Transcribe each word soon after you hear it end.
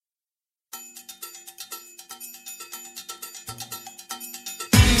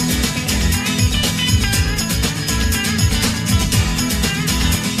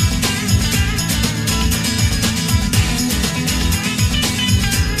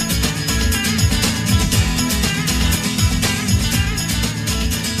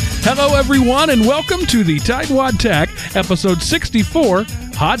Hello, everyone, and welcome to the Tightwad Tech, episode 64,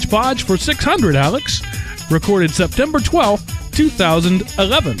 Hodgepodge for 600, Alex, recorded September 12th,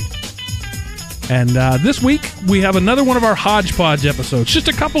 2011. And this week, we have another one of our Hodgepodge episodes. Just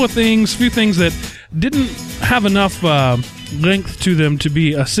a couple of things, few things that didn't have enough length to them to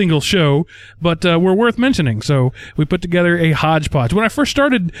be a single show, but were worth mentioning. So we put together a Hodgepodge. When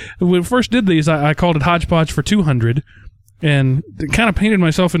we first did these, I called it Hodgepodge for 200, and kind of painted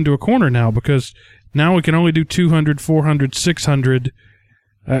myself into a corner now, because now we can only do 200, 400, 600.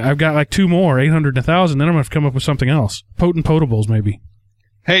 I've got like two more, 800 and 1,000. Then I'm going to have to come up with something else. Potables, maybe.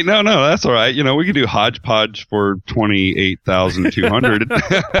 Hey, no, that's all right. You know, we could do Hodgepodge for 28,200.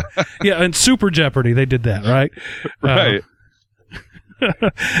 Yeah, and Super Jeopardy, they did that, right? Right.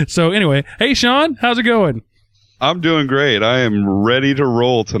 So anyway, hey, Sean, how's it going? I'm doing great. I am ready to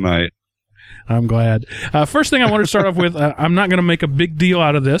roll tonight. I'm glad. First thing I want to start off with, I'm not going to make a big deal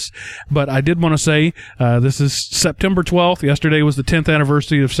out of this, but I did want to say this is September 12th. Yesterday was the 10th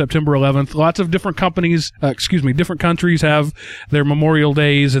anniversary of September 11th. Lots of different different countries have their Memorial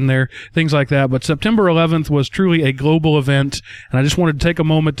Days and their things like that, but September 11th was truly a global event, and I just wanted to take a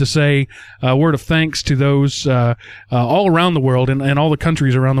moment to say a word of thanks to those all around the world and all the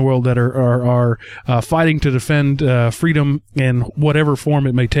countries around the world that are fighting to defend freedom in whatever form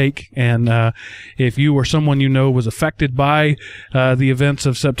it may take. And if you or someone you know was affected by the events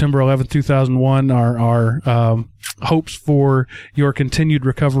of September 11th, 2001, our hopes for your continued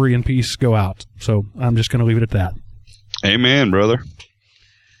recovery and peace go out. So I'm just going to leave it at that. Amen, brother.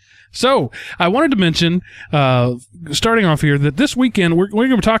 So I wanted to mention, starting off here, that this weekend we're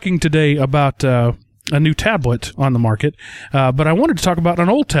going to be talking today about a new tablet on the market, but I wanted to talk about an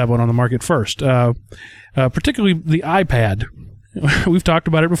old tablet on the market first, particularly the iPad. We've talked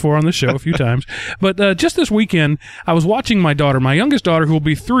about it before on the show a few times. But just this weekend, I was watching my youngest daughter, who will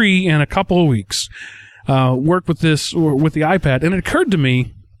be 3 in a couple of weeks, work with the iPad. And it occurred to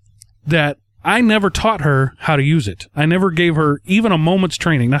me that I never taught her how to use it. I never gave her even a moment's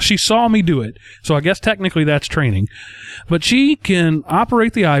training. Now, she saw me do it, so I guess technically that's training. But she can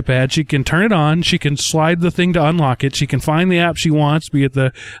operate the iPad. She can turn it on. She can slide the thing to unlock it. She can find the app she wants, be it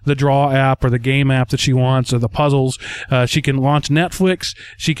the draw app or the game app that she wants or the puzzles. She can launch Netflix.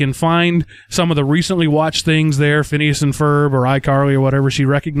 She can find some of the recently watched things there, Phineas and Ferb or iCarly or whatever. She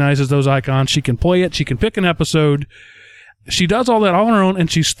recognizes those icons. She can play it. She can pick an episode. She does all that all on her own,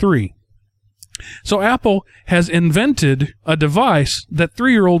 and she's 3. So Apple has invented a device that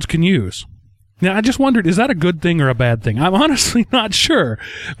 3-year-olds can use. Now, I just wondered, is that a good thing or a bad thing? I'm honestly not sure,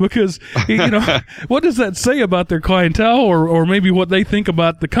 because, what does that say about their clientele or maybe what they think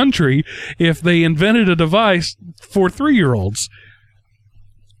about the country if they invented a device for 3-year-olds?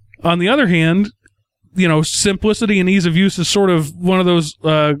 On the other hand, simplicity and ease of use is sort of one of those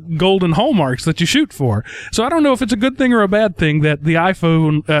golden hallmarks that you shoot for. So I don't know if it's a good thing or a bad thing that the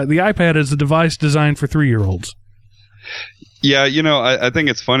iPad is a device designed for 3-year-olds. Yeah, I think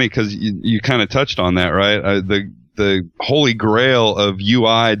it's funny because you kind of touched on that, right? The holy grail of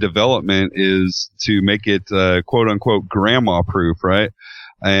UI development is to make it quote unquote grandma proof, right?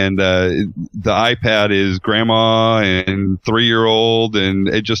 And the iPad is grandma and 3-year-old and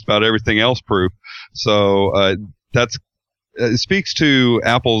just about everything else proof. So it speaks to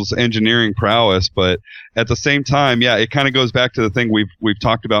Apple's engineering prowess, but at the same time, yeah, it kind of goes back to the thing we've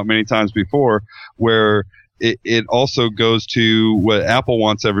talked about many times before, where it also goes to what Apple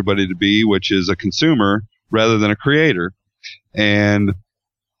wants everybody to be, which is a consumer rather than a creator. And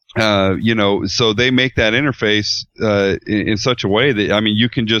so they make that interface in such a way that, you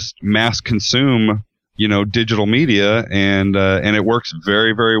can just mass consume, digital media, and it works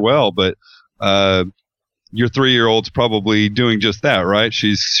very, very well. But your 3-year-old's probably doing just that, right?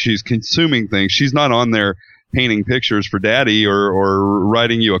 She's consuming things. She's not on there painting pictures for daddy or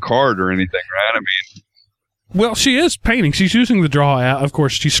writing you a card or anything, right? Well, she is painting. She's using the draw app. Of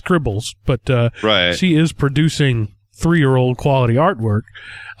course, she scribbles, but right. She is producing 3-year-old quality artwork.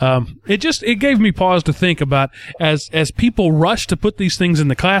 It gave me pause to think about, as people rush to put these things in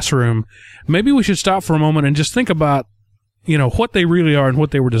the classroom, maybe we should stop for a moment and just think about, what they really are and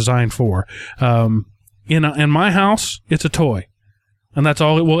what they were designed for. In my house, it's a toy, and that's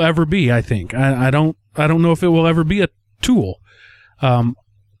all it will ever be, I think. I don't know if it will ever be a tool.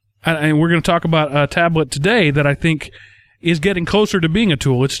 And we're going to talk about a tablet today that I think is getting closer to being a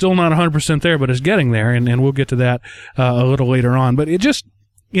tool. It's still not 100% there, but it's getting there, and we'll get to that a little later on. But it just,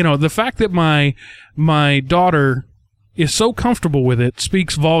 the fact that my daughter is so comfortable with it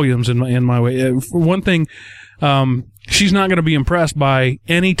speaks volumes in my way. For one thing, she's not going to be impressed by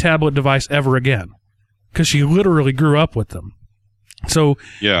any tablet device ever again, because she literally grew up with them. So,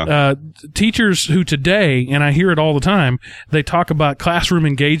 teachers who today, and I hear it all the time, they talk about classroom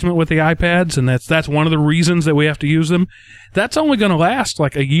engagement with the iPads, and that's one of the reasons that we have to use them. That's only going to last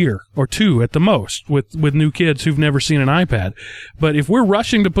like a year or two at the most with new kids who've never seen an iPad. But if we're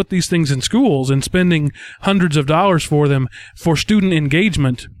rushing to put these things in schools and spending hundreds of dollars for them for student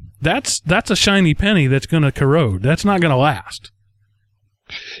engagement, that's a shiny penny that's going to corrode. That's not going to last.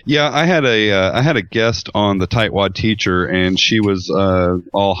 Yeah, I had a guest on the Tightwad Teacher, and she was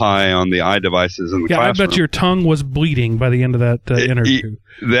all high on the iDevices in the classroom. I bet your tongue was bleeding by the end of that interview.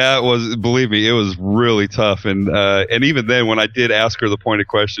 That was, believe me, it was really tough. And even then, when I did ask her the pointed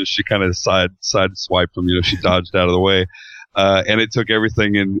questions, she kind of side swiped them. She dodged out of the way. And it took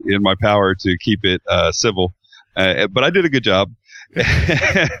everything in my power to keep it civil. But I did a good job.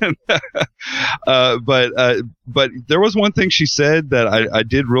 But there was one thing she said that I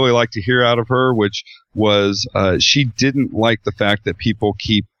did really like to hear out of her, which was she didn't like the fact that people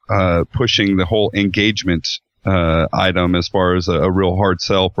keep pushing the whole engagement item as far as a real hard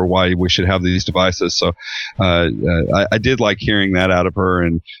sell for why we should have these devices. So I did like hearing that out of her,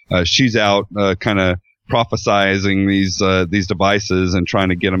 and she's out kind of prophesizing these devices and trying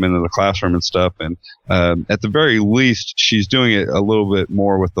to get them into the classroom and stuff. And at the very least, she's doing it a little bit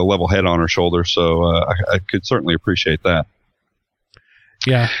more with the level head on her shoulder. So I could certainly appreciate that.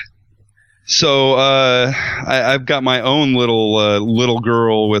 Yeah. So I've got my own little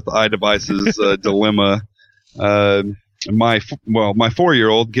girl with iDevices dilemma. My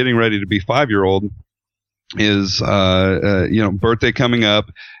 4-year-old getting ready to be 5-year-old is birthday coming up,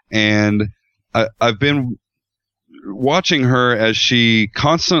 and I've been watching her as she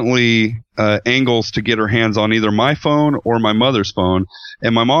constantly angles to get her hands on either my phone or my mother's phone.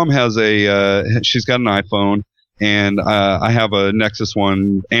 And my mom has she's got an iPhone, and I have a Nexus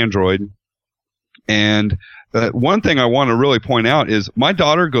One Android. And one thing I want to really point out is my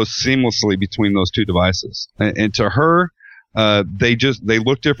daughter goes seamlessly between those two devices. And to her, they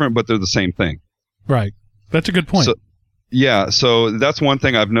look different, but they're the same thing. Right. That's a good point. So that's one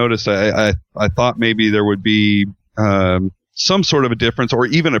thing I've noticed. I thought maybe there would be some sort of a difference, or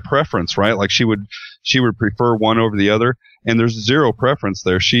even a preference, right? Like she would prefer one over the other, and there's zero preference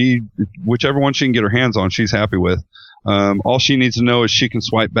there. Whichever one she can get her hands on, she's happy with. All she needs to know is she can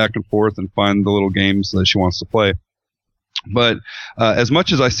swipe back and forth and find the little games that she wants to play. But as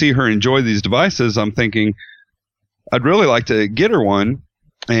much as I see her enjoy these devices, I'm thinking I'd really like to get her one.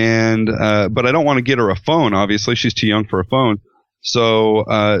 And but I don't want to get her a phone. Obviously, she's too young for a phone. So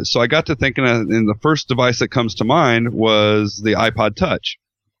I got to thinking, and the first device that comes to mind was the iPod Touch.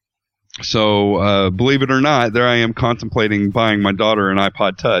 So believe it or not, there I am contemplating buying my daughter an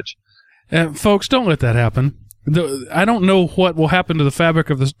iPod Touch. Folks, don't let that happen. I don't know what will happen to the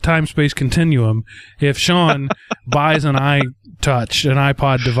fabric of the time-space continuum if Sean buys an iTouch, an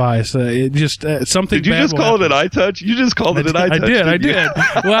iPod device. It just something. Did you just call it an iTouch? You just called it an iTouch. I did.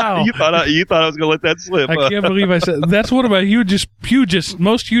 Wow. You thought I was going to let that slip. I can't believe I said that's one of my most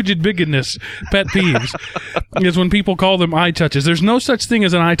hugest biggest pet peeves is when people call them iTouches. There's no such thing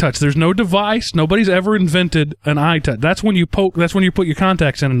as an iTouch. There's no device. Nobody's ever invented an iTouch. That's when you put your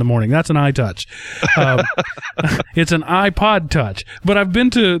contacts in the morning. That's an iTouch. It's an iPod Touch. But I've been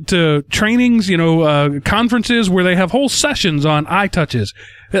to trainings, conferences where they have whole sessions on iTouches.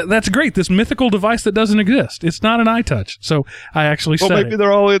 That's great. This mythical device that doesn't exist. It's not an iTouch. So I actually said maybe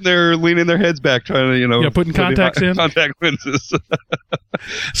they're all in there leaning their heads back trying to, putting contacts in. Contact lenses.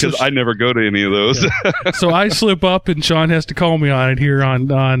 Because I never go to any of those. Yeah. So I slip up and Sean has to call me on it here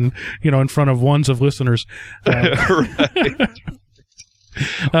on in front of ones of listeners. Right.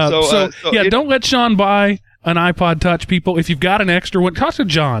 Don't let Sean buy an iPod Touch, people. If you've got an extra one, talk to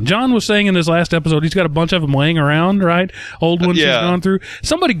John. John was saying in his last episode he's got a bunch of them laying around, right? Old ones he's gone through.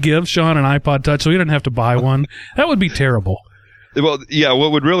 Somebody give Sean an iPod Touch so he doesn't have to buy one. That would be terrible. Well, yeah,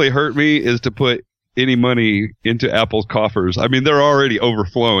 what would really hurt me is to put any money into Apple's coffers. I mean, they're already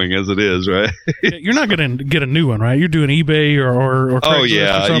overflowing as it is, right? You're not going to get a new one, right? You're doing eBay or oh,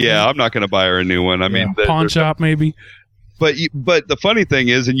 yeah, or something. Yeah. I'm not going to buy her a new one. I mean, pawn shop maybe. But the funny thing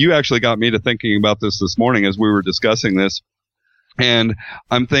is, and you actually got me to thinking about this morning as we were discussing this, and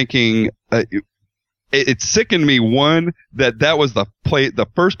I'm thinking it sickened me, one, that was the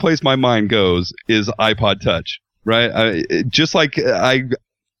first place my mind goes is iPod Touch, right?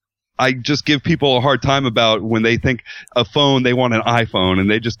 I just give people a hard time about when they think a phone, they want an iPhone, and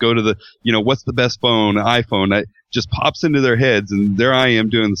they just go to the, what's the best phone, iPhone. That just pops into their heads, and there I am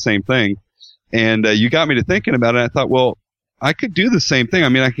doing the same thing. And you got me to thinking about it. I thought, well, I could do the same thing. I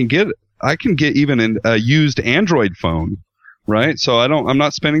mean, I can get even a used Android phone, right? So I'm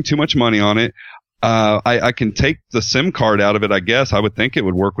not spending too much money on it. I can take the SIM card out of it, I guess. I would think it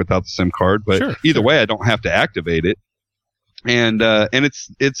would work without the SIM card, but either way, I don't have to activate it. And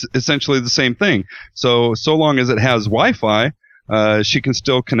it's essentially the same thing. So long as it has Wi-Fi, she can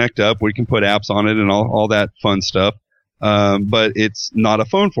still connect up. We can put apps on it and all that fun stuff. But it's not a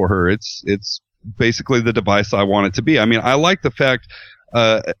phone for her. It's basically the device I want it to be. I mean, I like the fact,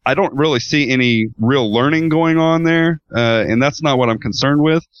 I don't really see any real learning going on there. And that's not what I'm concerned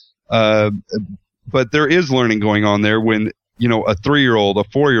with. But there is learning going on there when, you know, a 3-year-old, a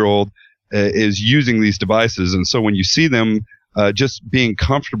 4-year-old, is using these devices. And so when you see them, just being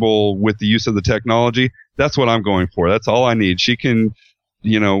comfortable with the use of the technology, that's what I'm going for. That's all I need. She can,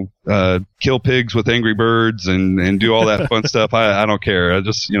 you know, kill pigs with Angry Birds and do all that fun stuff. I don't care. I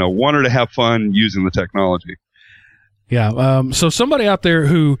just, you know, want her to have fun using the technology. Yeah. So somebody out there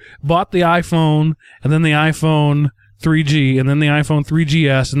who bought the iPhone and then the iPhone 3G and then the iPhone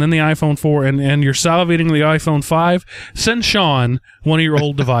 3GS and then the iPhone 4 and you're salivating the iPhone 5, send Sean one of your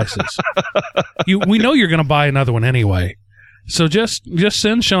old devices. We know you're going to buy another one anyway. So just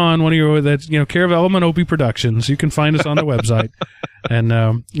send Sean one of your, that's, you know, care of Element Opie Productions. You can find us on the website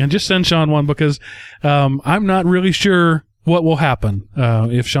and just send Sean one because I'm not really sure what will happen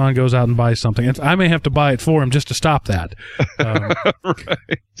if Sean goes out and buys something. I may have to buy it for him just to stop that.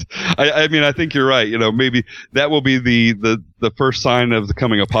 Right. I mean, I think you're right. You know, maybe that will be the first sign of the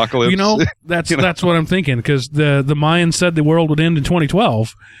coming apocalypse. You know, that's what I'm thinking because the Mayans said the world would end in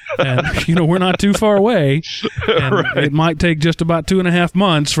 2012, and you know we're not too far away. And right. It might take just about 2.5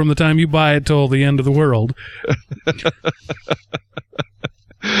 months from the time you buy it till the end of the world.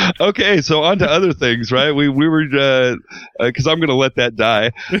 Okay, so on to other things, right? We were because I'm going to let that die.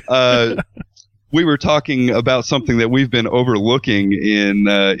 We were talking about something that we've been overlooking in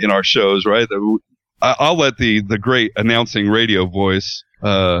our shows, right? I'll let the great announcing radio voice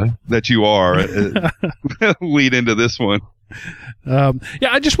that you are lead into this one. Yeah,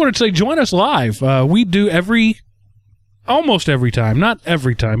 I just wanted to say, join us live. We do almost every time, not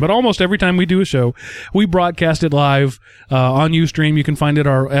every time, but almost every time we do a show, we broadcast it live on Ustream. You can find it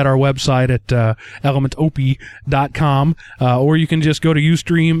at our website at elementopie.com, or you can just go to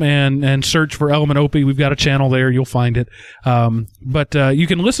Ustream and search for Element Opie. We've got a channel there. You'll find it. But you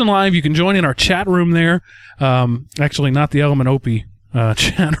can listen live. You can join in our chat room there. Actually, not the Element Opie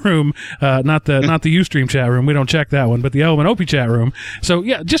chat room, not the Ustream chat room. We don't check that one, but the Element Opie chat room. So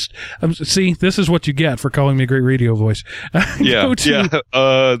yeah, just see, this is what you get for calling me a great radio voice.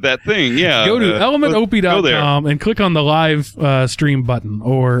 That thing. Yeah, go to elementopie.com and click on the live stream button,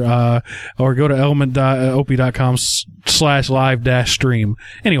 or go to element.opie.com/live-stream.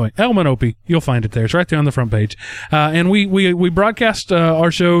 Anyway, Element Opie, you'll find it there. It's right there on the front page. And we broadcast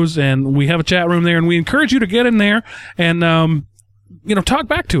our shows, and we have a chat room there, and we encourage you to get in there and you know, talk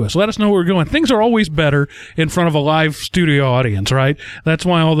back to us. Let us know where we're going. Things are always better in front of a live studio audience, right? That's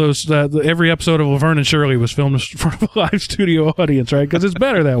why all those every episode of Laverne and Shirley was filmed in front of a live studio audience, right? Because it's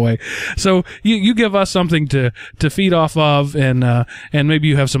better that way. So you give us something to feed off of, and maybe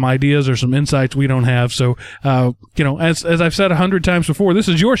you have some ideas or some insights we don't have. So you know, as I've said 100 times before, this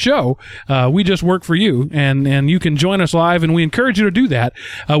is your show. We just work for you, and you can join us live, and we encourage you to do that.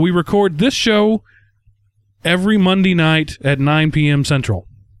 We record this show every Monday night at 9 p.m. Central.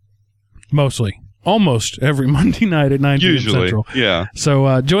 Mostly. Almost every Monday night at 9 p.m. Central. Yeah.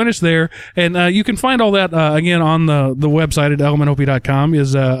 So join us there. And you can find all that, again, on the website at elementopie.com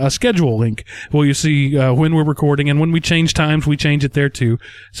is a schedule link where you see when we're recording. And when we change times, we change it there too.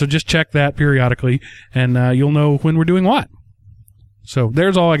 So just check that periodically, and you'll know when we're doing what. So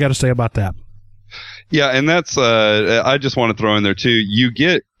there's all I got to say about that. Yeah, and that's I just want to throw in there too. You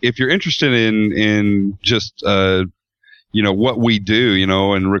get, if you're interested in just you know, what we do, you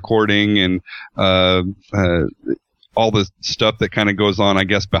know, and recording and all the stuff that kind of goes on, I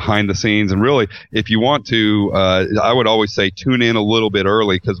guess, behind the scenes. And really, if you want to, I would always say tune in a little bit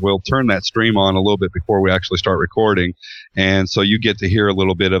early, because we'll turn that stream on a little bit before we actually start recording. And so you get to hear a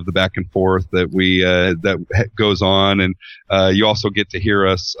little bit of the back and forth that that goes on. And you also get to hear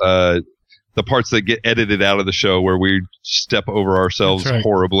us, the parts that get edited out of the show where we step over ourselves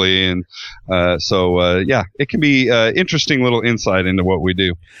horribly. And yeah, it can be interesting little insight into what we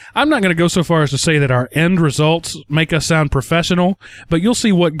do. I'm not going to go so far as to say that our end results make us sound professional, but you'll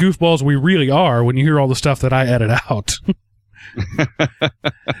see what goofballs we really are when you hear all the stuff that I edit out.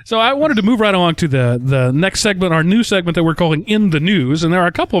 So I wanted to move right along to the next segment, our new segment that we're calling In the News. And there are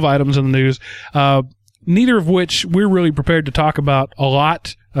a couple of items in the news, neither of which we're really prepared to talk about a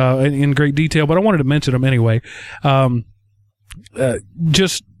lot in great detail, but I wanted to mention them anyway.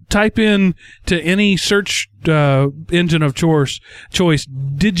 Just type in to any search engine of choice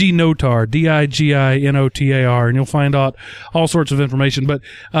DigiNotar, DIGINOTAR, and you'll find out all sorts of information. But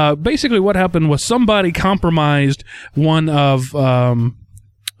basically what happened was somebody compromised one of the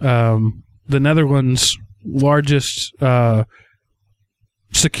Netherlands' largest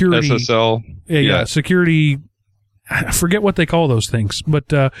security SSL. Yeah, security. I forget what they call those things, but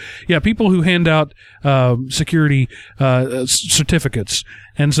people who hand out security certificates,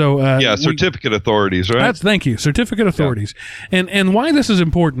 and so certificate authorities, right? Thank you, certificate authorities, and why this is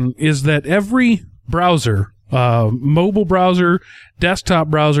important is that every browser, mobile browser, desktop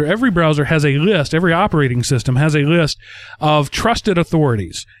browser, every browser has a list. Every operating system has a list of trusted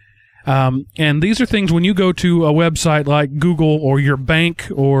authorities. And these are things when you go to a website like Google or your bank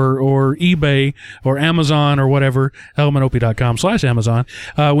or eBay or Amazon or whatever, elementop.com/Amazon,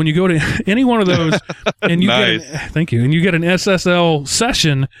 when you go to any one of those and you thank you, and you get an SSL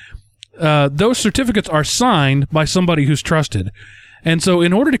session, those certificates are signed by somebody who's trusted. And so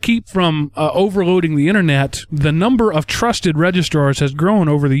in order to keep from overloading the internet, the number of trusted registrars has grown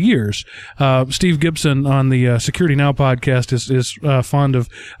over the years. Steve Gibson on the Security Now podcast is fond of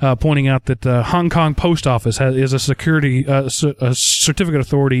pointing out that the Hong Kong Post Office is a security a certificate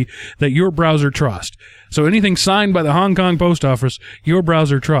authority that your browser trusts. So anything signed by the Hong Kong Post Office, your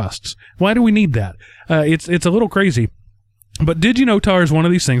browser trusts. Why do we need that? It's a little crazy. But DigiNotar is one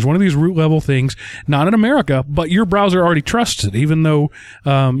of these things, one of these root level things, not in America, but your browser already trusts it, even though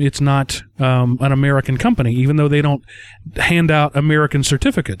it's not an American company, even though they don't hand out American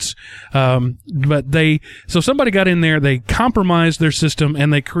certificates. So somebody got in there, they compromised their system,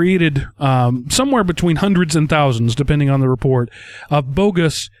 and they created somewhere between hundreds and thousands, depending on the report, of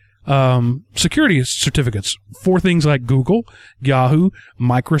bogus security certificates for things like Google, Yahoo,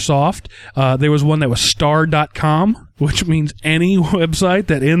 Microsoft. There was one that was star.com, which means any website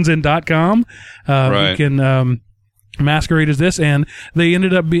that ends in .com. Right. You can masquerade as this, and they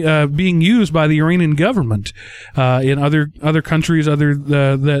ended up being used by the Iranian government in other countries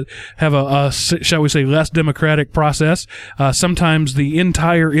that have a shall we say less democratic process. Sometimes the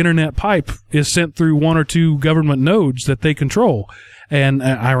entire internet pipe is sent through one or two government nodes that they control. And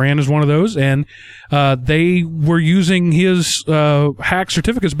Iran is one of those, and they were using his hack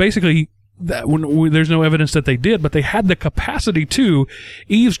certificates. Basically, there's no evidence that they did, but they had the capacity to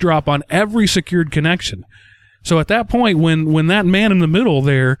eavesdrop on every secured connection. So at that point, when that man in the middle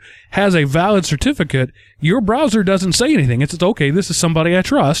there has a valid certificate, your browser doesn't say anything. It's okay, this is somebody I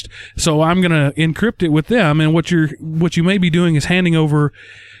trust, so I'm going to encrypt it with them. And what you may be doing is handing over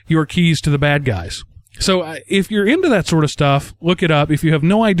your keys to the bad guys. So if you're into that sort of stuff, look it up. If you have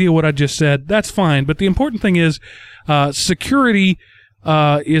no idea what I just said, that's fine. But the important thing is security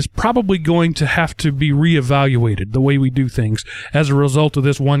is probably going to have to be reevaluated, the way we do things, as a result of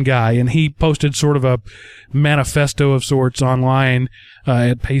this one guy. And he posted sort of a manifesto of sorts online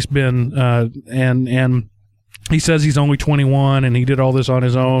at Pastebin, and he says he's only 21 and he did all this on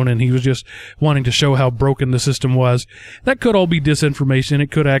his own and he was just wanting to show how broken the system was. That could all be disinformation.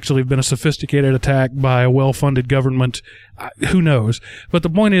 It could actually have been a sophisticated attack by a well-funded government. Who knows? But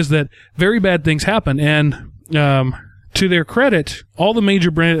the point is that very bad things happen. And to their credit, all the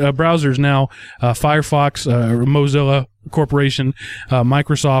major browsers now, Firefox, Mozilla Corporation,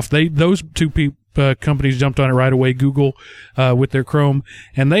 Microsoft, those two companies jumped on it right away, Google with their Chrome,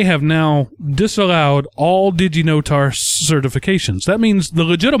 and they have now disallowed all DigiNotar certifications. That means the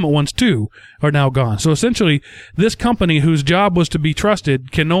legitimate ones, too, are now gone. So essentially, this company whose job was to be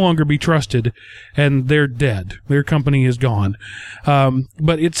trusted can no longer be trusted, and they're dead. Their company is gone.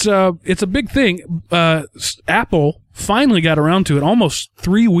 But it's a big thing. Apple finally got around to it almost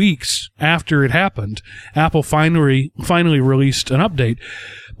 3 weeks after it happened. Apple finally released an update.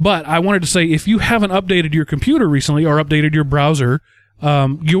 But I wanted to say, if you haven't updated your computer recently or updated your browser,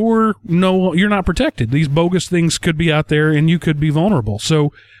 you're not protected. These bogus things could be out there and you could be vulnerable.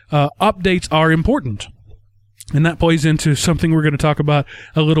 So updates are important. And that plays into something we're going to talk about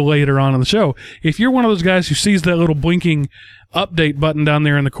a little later on in the show. If you're one of those guys who sees that little blinking update button down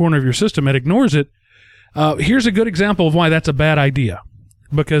there in the corner of your system and ignores it, here's a good example of why that's a bad idea.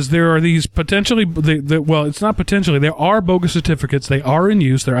 Because there are these potentially, well, it's not potentially, there are bogus certificates. They are in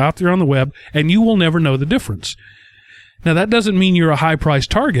use. They're out there on the web, and you will never know the difference. Now, that doesn't mean you're a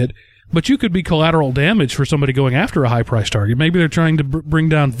high-priced target, but you could be collateral damage for somebody going after a high-priced target. Maybe they're trying to bring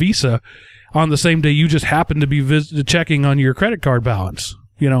down Visa on the same day you just happen to be checking on your credit card balance.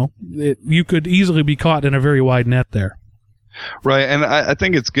 You know, you could easily be caught in a very wide net there. Right, and I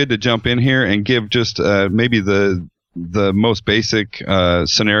think it's good to jump in here and give just maybe the most basic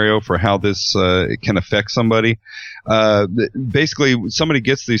scenario for how this can affect somebody. Basically, somebody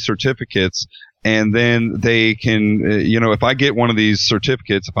gets these certificates, and then they can, if I get one of these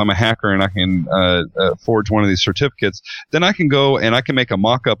certificates, if I'm a hacker and I can forge one of these certificates, then I can go and I can make a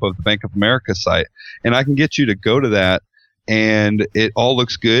mock-up of the Bank of America site, and I can get you to go to that, and it all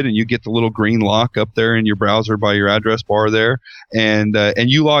looks good, and you get the little green lock up there in your browser by your address bar there, and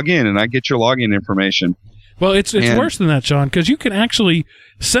you log in, and I get your login information. Well, it's worse than that, Sean, because you can actually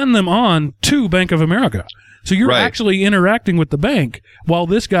send them on to Bank of America. So you're actually interacting with the bank while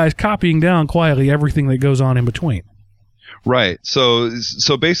this guy's copying down quietly everything that goes on in between. Right. So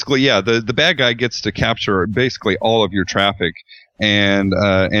basically, yeah, the bad guy gets to capture basically all of your traffic, and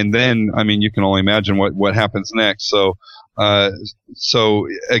then, I mean, you can only imagine what happens next. So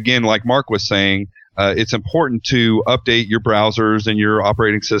again, like Mark was saying, it's important to update your browsers and your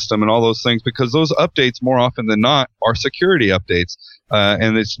operating system and all those things, because those updates more often than not are security updates.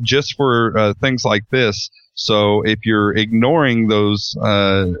 And it's just for things like this. So if you're ignoring those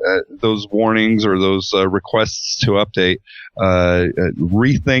warnings or those requests to update,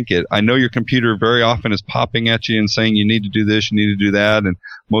 rethink it. I know your computer very often is popping at you and saying you need to do this, you need to do that, and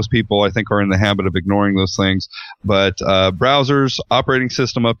most people, I think, are in the habit of ignoring those things. But browsers, operating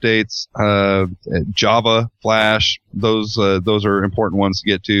system updates, Java, Flash, those are important ones to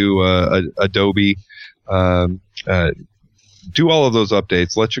get to. Adobe. Do all of those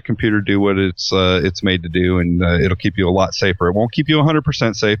updates. Let your computer do what it's made to do, and it'll keep you a lot safer. It won't keep you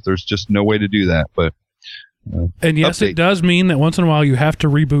 100% safe. There's just no way to do that. But and yes, update. It does mean that once in a while you have to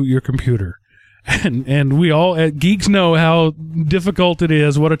reboot your computer. And we all geeks know how difficult it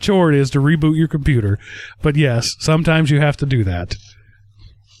is, what a chore it is to reboot your computer. But yes, sometimes you have to do that.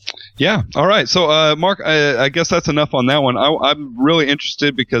 Yeah. All right. So, Mark, I guess that's enough on that one. I'm really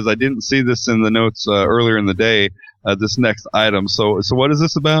interested because I didn't see this in the notes earlier in the day. This next item. So what is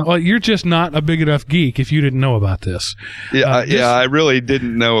this about? Well, you're just not a big enough geek if you didn't know about this. Yeah, I really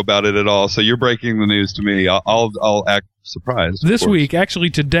didn't know about it at all. So you're breaking the news to me. I'll act surprised. This week,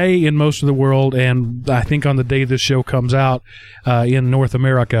 actually today in most of the world, and I think on the day this show comes out in North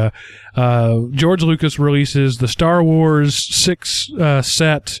America, George Lucas releases the Star Wars 6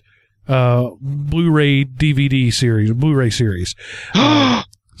 set Blu-ray DVD series, Blu-ray series.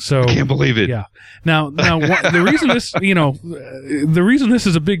 So I can't believe it. Yeah. Now, the reason this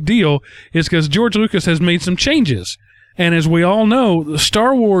is a big deal is because George Lucas has made some changes, and as we all know,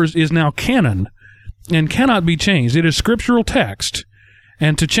 Star Wars is now canon and cannot be changed. It is scriptural text,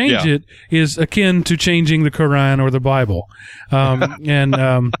 and to change it is akin to changing the Quran or the Bible. Back in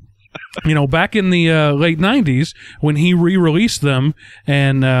the late '90s, when he re-released them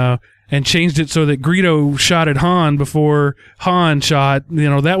and changed it so that Greedo shot at Han before Han shot,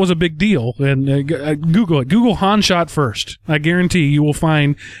 that was a big deal. And Google it. Google Han shot first. I guarantee you will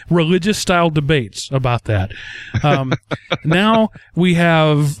find religious-style debates about that. Now we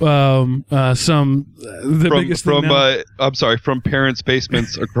have from parents'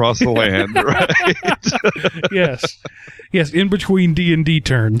 basements across the land, right? Yes, in between D&D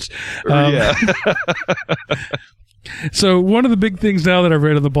turns. Yeah. So one of the big things now that I've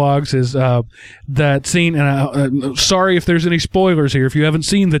read in the blogs is that scene, and sorry if there's any spoilers here if you haven't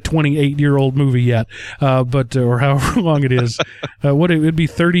seen the 28-year-old movie yet, or however long it is. It would be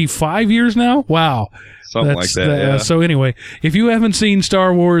 35 years now? Wow. Something like that, yeah. So anyway, if you haven't seen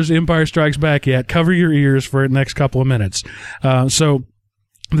Star Wars Empire Strikes Back yet, cover your ears for the next couple of minutes. So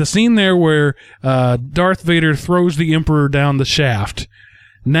the scene there where Darth Vader throws the Emperor down the shaft,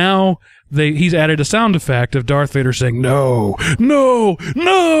 now he's added a sound effect of Darth Vader saying, "No, no,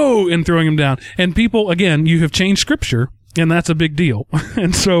 no," and throwing him down. And people, again, you have changed scripture, and that's a big deal.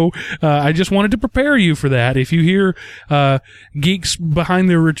 And so I just wanted to prepare you for that. If you hear geeks behind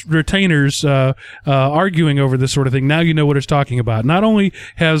their retainers arguing over this sort of thing, now you know what it's talking about. Not only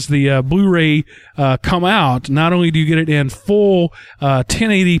has the Blu-ray come out, not only do you get it in full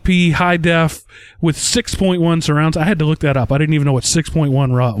 1080p high def with 6.1 surrounds. I had to look that up. I didn't even know what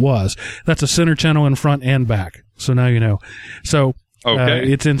 6.1 was. That's a center channel in front and back. So now you know. So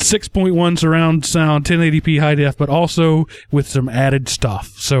okay. It's in 6.1 surround sound, 1080p high def, but also with some added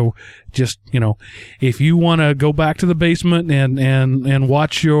stuff. So just, if you want to go back to the basement and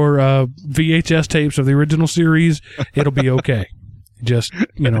watch your VHS tapes of the original series, it'll be okay. Just,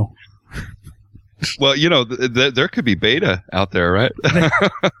 Well, there could be beta out there, right?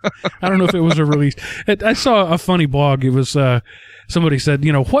 I don't know if it was a release. I saw a funny blog. It was somebody said,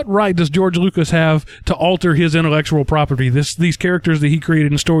 what right does George Lucas have to alter his intellectual property? These characters that he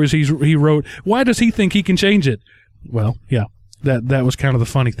created and stories he wrote. Why does he think he can change it? Well, yeah. That was kind of the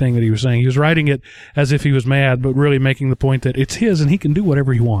funny thing that he was saying. He was writing it as if he was mad, but really making the point that it's his and he can do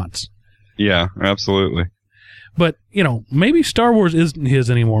whatever he wants. Yeah, absolutely. But, maybe Star Wars isn't his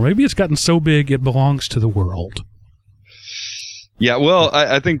anymore. Maybe it's gotten so big it belongs to the world. Yeah, well,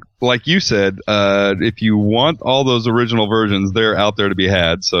 I think, like you said, if you want all those original versions, they're out there to be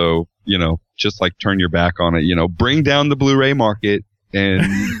had. So, just like turn your back on it. Bring down the Blu-ray market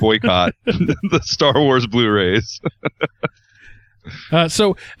and boycott the Star Wars Blu-rays.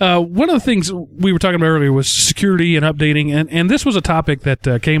 So one of the things we were talking about earlier was security and updating, and this was a topic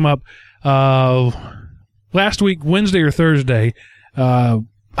that came up last week, Wednesday or Thursday.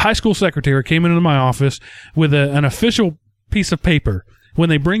 High school secretary came into my office with an official piece of paper. When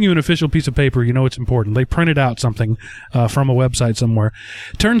they bring you an official piece of paper, it's important. They printed out something from a website somewhere.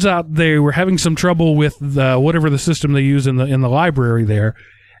 Turns out they were having some trouble with whatever the system they use in the library there,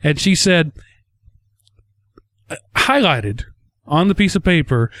 and she said, highlighted on the piece of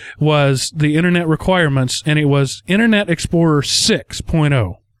paper was the internet requirements, and it was Internet Explorer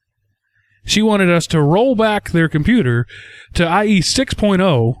 6.0. She wanted us to roll back their computer to IE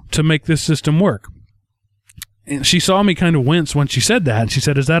 6.0 to make this system work. And she saw me kind of wince when she said that, and she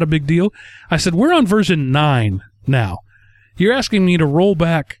said, "Is that a big deal?" I said, "We're on version 9 now. You're asking me to roll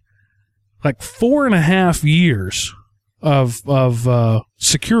back like 4.5 years of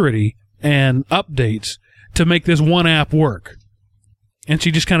security and updates to make this one app work." And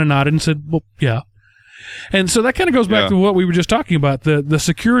she just kind of nodded and said, "Well, yeah." And so that kind of goes back to what we were just talking about, the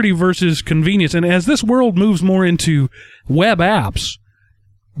security versus convenience. And as this world moves more into web apps,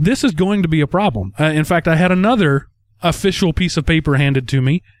 this is going to be a problem. In fact, I had another official piece of paper handed to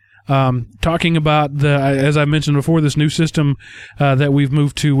me talking about, as I mentioned before, this new system that we've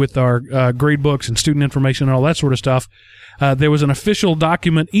moved to with our grade books and student information and all that sort of stuff. There was an official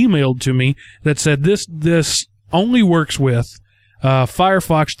document emailed to me that said this only works with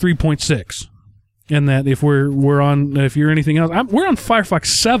Firefox 3.6, and that if if you're anything else, we're on Firefox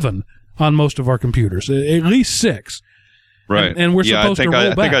 7 on most of our computers, at least 6. Right. And we're supposed to roll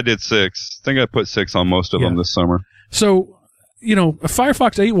back. I think I did 6. I think I put 6 on most of them this summer. So,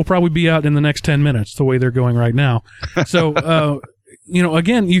 Firefox 8 will probably be out in the next 10 minutes, the way they're going right now. So,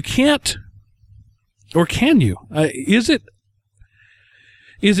 again, you can't, or can you?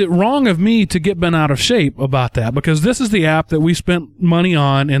 Is it wrong of me to get bent out of shape about that? Because this is the app that we spent money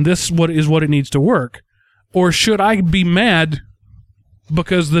on, and this is what it needs to work. Or should I be mad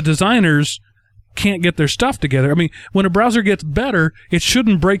because the designers can't get their stuff together? I mean, when a browser gets better, it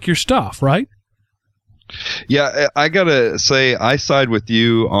shouldn't break your stuff, right? Yeah, I gotta say, I side with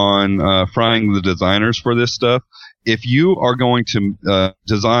you on frying the designers for this stuff. If you are going to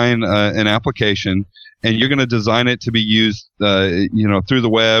design an application and you're going to design it to be used, through the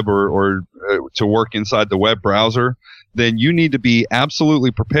web or to work inside the web browser, then you need to be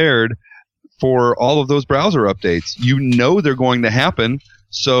absolutely prepared for all of those browser updates. They're going to happen.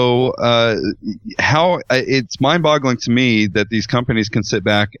 So it's mind-boggling to me that these companies can sit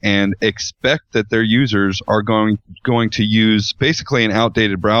back and expect that their users are going to use basically an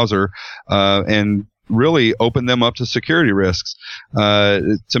outdated browser and really open them up to security risks.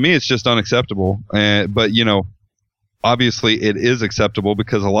 To me, it's just unacceptable. But obviously it is acceptable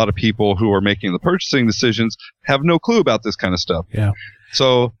because a lot of people who are making the purchasing decisions have no clue about this kind of stuff. Yeah.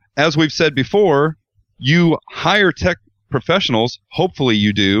 So as we've said before, you hire tech professionals. Hopefully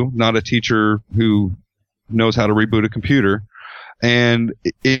you do, not a teacher who knows how to reboot a computer. And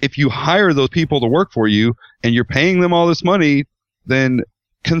if you hire those people to work for you and you're paying them all this money, then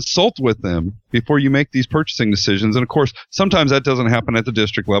consult with them before you make these purchasing decisions. And of course, sometimes that doesn't happen at the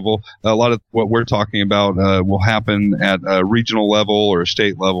district level. A lot of what we're talking about will happen at a regional level or a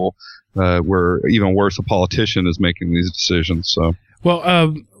state level, where even worse, a politician is making these decisions. So,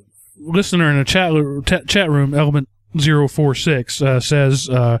 well, listener in a chat room, Element 046 says,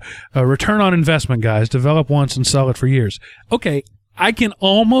 return on investment, guys. Develop once and sell it for years. Okay, I can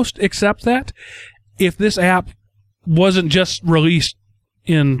almost accept that if this app wasn't just released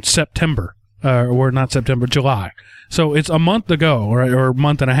in September, or not September, July. So it's a month ago, or a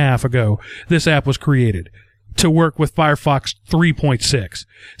month and a half ago, this app was created to work with Firefox 3.6.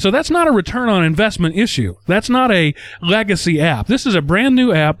 So that's not a return on investment issue. That's not a legacy app. This is a brand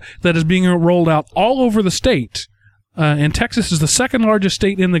new app that is being rolled out all over the state. And Texas is the second largest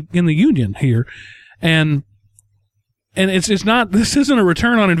state in the union here, and it's not. This isn't a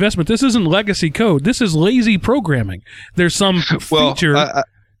return on investment. This isn't legacy code. This is lazy programming. There's some feature.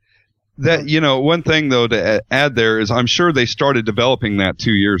 One thing though to add there is I'm sure they started developing that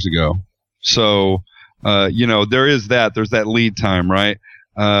 2 years ago. So there is that. There's that lead time, right?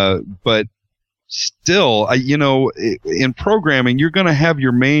 But still, in programming, you're going to have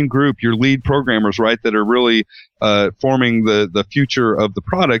your main group, your lead programmers, right, that are really forming the future of the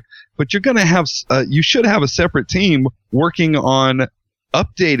product. But you're going to have, you should have a separate team working on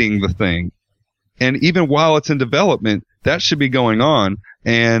updating the thing. And even while it's in development, that should be going on.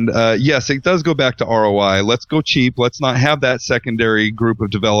 And yes, it does go back to ROI. Let's go cheap. Let's not have that secondary group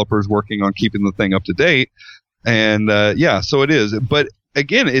of developers working on keeping the thing up to date. And so it is. But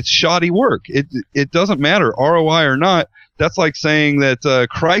again, it's shoddy work. It doesn't matter, ROI or not. That's like saying that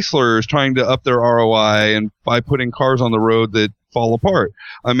Chrysler is trying to up their ROI and by putting cars on the road that fall apart.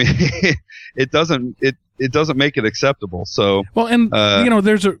 I mean, it doesn't make it acceptable. So well, and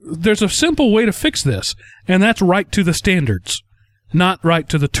there's a simple way to fix this, and that's write to the standards, not write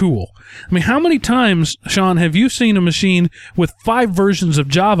to the tool. I mean, how many times, Sean, have you seen a machine with 5 versions of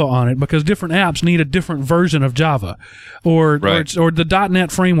Java on it because different apps need a different version of Java, or the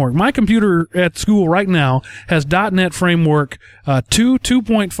 .NET framework? My computer at school right now has .NET framework 2,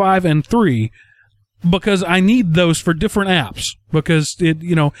 2.5, and 3. Because I need those for different apps. Because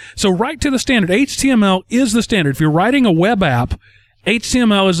so write to the standard. HTML is the standard. If you're writing a web app,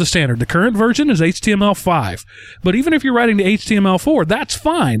 HTML is the standard. The current version is HTML5. But even if you're writing to HTML4, that's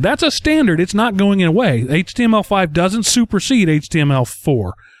fine. That's a standard. It's not going away. HTML5 doesn't supersede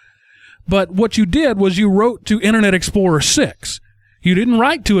HTML4. But what you did was you wrote to Internet Explorer 6. You didn't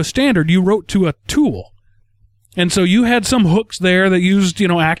write to a standard. You wrote to a tool. And so you had some hooks there that used,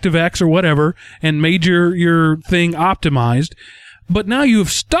 ActiveX or whatever and made your thing optimized. But now you've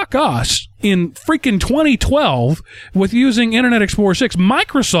stuck us in freaking 2012 with using Internet Explorer 6.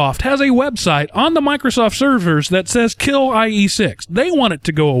 Microsoft has a website on the Microsoft servers that says kill IE6. They want it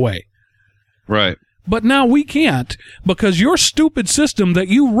to go away. Right. But now we can't because your stupid system that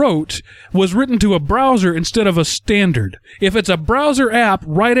you wrote was written to a browser instead of a standard. If it's a browser app,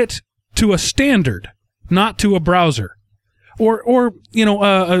 write it to a standard, not to a browser. Or in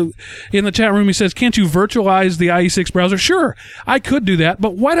the chat room he says, can't you virtualize the IE6 browser? Sure, I could do that,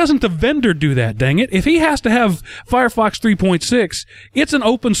 but why doesn't the vendor do that, dang it? If he has to have Firefox 3.6, it's an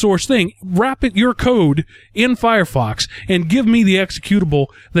open source thing. Wrap your code in Firefox and give me the executable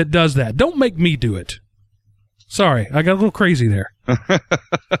that does that. Don't make me do it. Sorry, I got a little crazy there.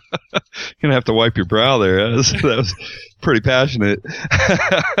 Gonna have to wipe your brow there. That was pretty passionate.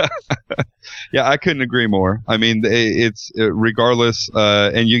 Yeah, I couldn't agree more. I mean, it's regardless,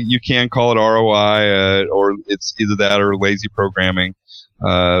 and you can call it ROI, or it's either that or lazy programming.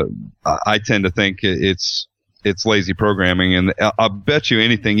 I tend to think it's lazy programming, and I'll bet you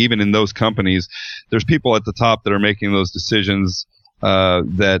anything, even in those companies, there's people at the top that are making those decisions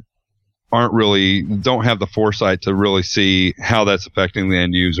that don't have the foresight to really see how that's affecting the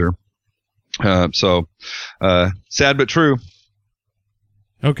end user. So sad but true.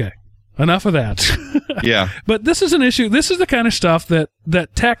 Okay. Enough of that. Yeah. But this is an issue. This is the kind of stuff that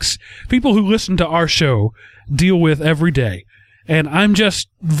techs, people who listen to our show, deal with every day. And I'm just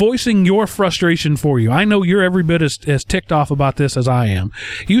voicing your frustration for you. I know you're every bit as ticked off about this as I am.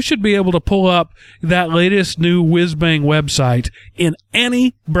 You should be able to pull up that latest new whiz-bang website in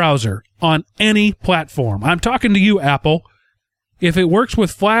any browser, on any platform. I'm talking to you, Apple. If it works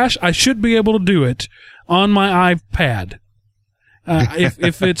with Flash, I should be able to do it on my iPad.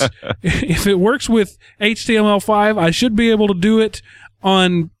 If it works with HTML5, I should be able to do it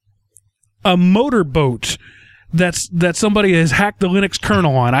on a motorboat that somebody has hacked the Linux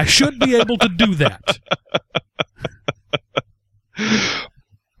kernel on. I should be able to do that.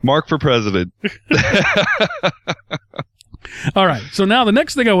 Mark for president. All right. So now the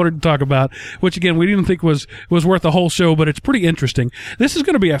next thing I wanted to talk about, which again we didn't think was worth a whole show, but it's pretty interesting. This is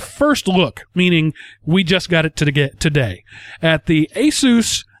going to be a first look, meaning we just got it today at the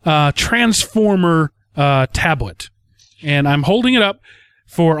Asus Transformer tablet, and I'm holding it up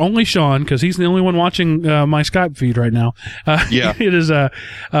for only Sean because he's the only one watching my Skype feed right now. Yeah, it is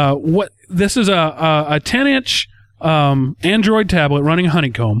this is a 10-inch Android tablet running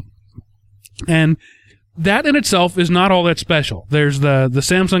Honeycomb, and that in itself is not all that special. There's the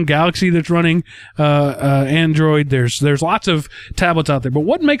Samsung Galaxy that's running Android. There's lots of tablets out there. But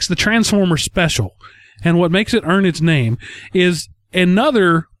what makes the Transformer special and what makes it earn its name is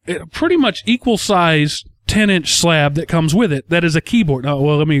another pretty much equal size 10-inch slab that comes with it that is a keyboard. Oh,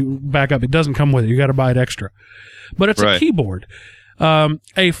 well, let me back up. It doesn't come with it. You got to buy it extra. But it's a keyboard.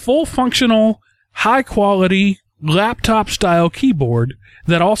 A full functional, high quality laptop style keyboard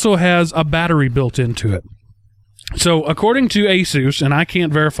that also has a battery built into it. So according to Asus, and I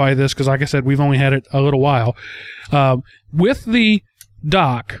can't verify this because like I said, we've only had it a little while, with the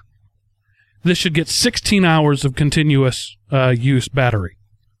dock, this should get 16 hours of continuous use battery.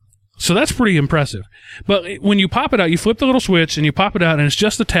 So that's pretty impressive. But when you pop it out, you flip the little switch and you pop it out, and it's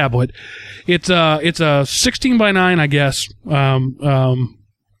just the tablet. It's a 16 by 9, I guess, form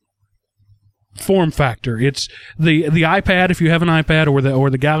factor. It's the iPad, if you have an iPad, or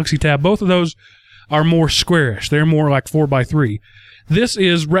the Galaxy Tab. Both of those are more squarish. They're more like 4 by 3. This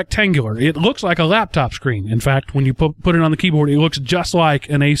is rectangular. It looks like a laptop screen. In fact, when you put it on the keyboard, it looks just like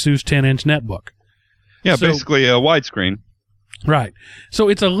an Asus 10-inch netbook. Yeah, so, basically a widescreen. Right. So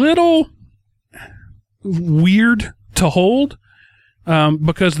it's a little weird to hold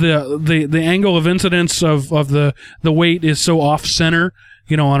because the angle of incidence of the weight is so off center.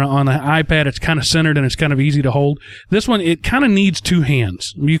 You know, on an iPad, it's kind of centered and it's kind of easy to hold. This one, it kind of needs two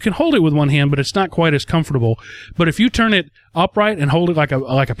hands. You can hold it with one hand, but it's not quite as comfortable. But if you turn it upright and hold it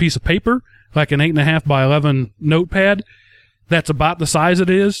like a piece of paper, like an 8.5 by 11 notepad, that's about the size it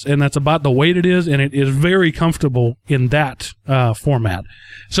is, and that's about the weight it is, and it is very comfortable in that format.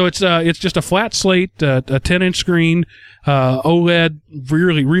 So it's just a flat slate, a 10-inch screen, OLED,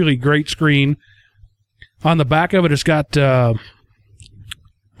 really, really great screen. On the back of it, it's got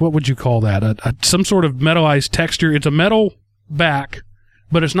what would you call that? Some sort of metallized texture. It's a metal back,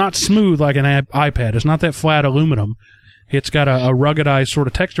 but it's not smooth like an iPad. It's not that flat aluminum. It's got a ruggedized sort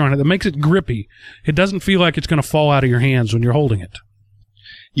of texture on it that makes it grippy. It doesn't feel like it's going to fall out of your hands when you're holding it.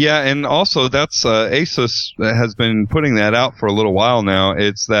 Yeah, and also that's Asus has been putting that out for a little while now.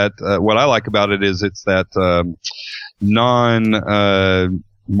 It's that what I like about it is it's that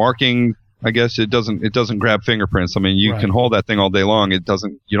non-marking. I guess it doesn't grab fingerprints. I mean, you can hold that thing all day long. You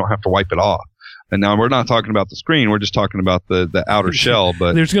don't have to wipe it off. And now we're not talking about the screen. We're just talking about the outer shell.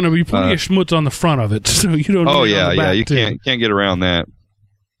 But there's going to be plenty of schmutz on the front of it, so you don't. Oh yeah, yeah. You can't get around that.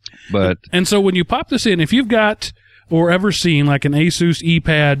 But and so when you pop this in, if you've got or ever seen like an Asus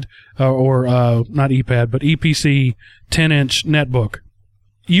ePad or not ePad but EPC 10-inch netbook,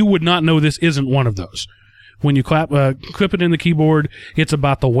 you would not know this isn't one of those. When you clip it in the keyboard, it's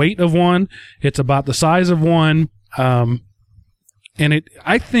about the weight of one. It's about the size of one. And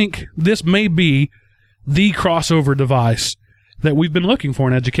I think this may be the crossover device that we've been looking for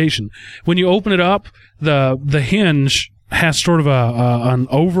in education. When you open it up, the hinge has sort of an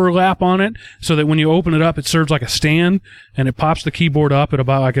overlap on it, so that when you open it up, it serves like a stand, and it pops the keyboard up at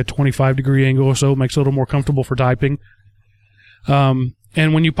about like a 25-degree angle or so. It makes it a little more comfortable for typing. And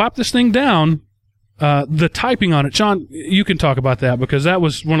when you pop this thing down, the typing on it, Sean, you can talk about that, because that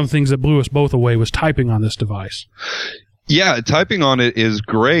was one of the things that blew us both away, was typing on this device. Yeah, typing on it is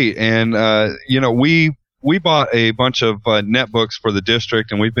great. And, we bought a bunch of netbooks for the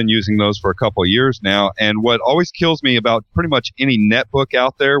district, and we've been using those for a couple of years now. And what always kills me about pretty much any netbook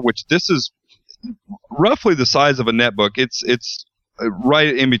out there, which this is roughly the size of a netbook, it's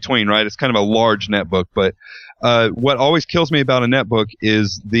right in between, right? It's kind of a large netbook. But what always kills me about a netbook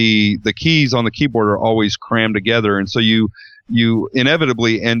is the keys on the keyboard are always crammed together. And so you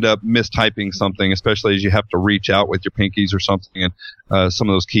inevitably end up mistyping something, especially as you have to reach out with your pinkies or something, and some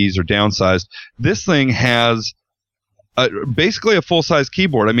of those keys are downsized. This thing has basically a full-size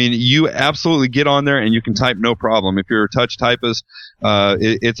keyboard. I mean, you absolutely get on there and you can type no problem. If you're a touch typist,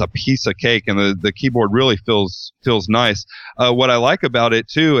 it's a piece of cake, and the keyboard really feels nice. What I like about it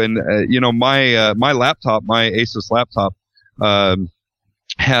too, and my laptop, my Asus laptop,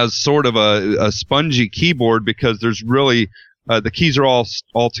 has sort of a spongy keyboard, because there's really the keys are all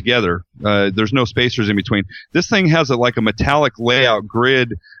together. There's no spacers in between. This thing has like a metallic layout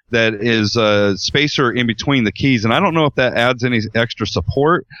grid that is a spacer in between the keys, and I don't know if that adds any extra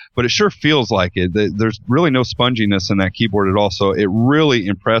support, but it sure feels like it. There's really no sponginess in that keyboard at all, so it really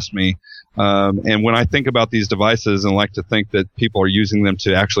impressed me. And when I think about these devices and like to think that people are using them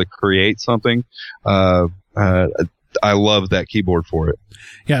to actually create something, I love that keyboard for it.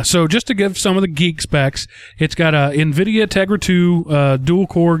 Yeah, so just to give some of the geek specs, it's got a NVIDIA Tegra 2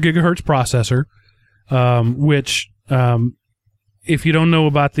 dual-core gigahertz processor, which, if you don't know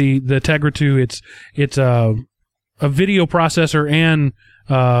about the Tegra 2, it's a video processor and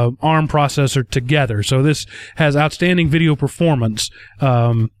ARM processor together. So this has outstanding video performance.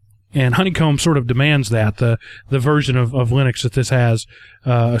 And Honeycomb sort of demands that, the version of Linux that this has,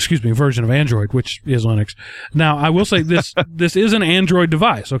 version of Android, which is Linux. Now, I will say this is an Android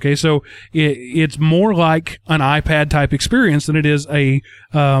device, okay? So it's more like an iPad type experience than it is a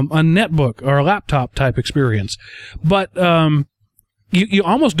netbook or a laptop type experience. But, you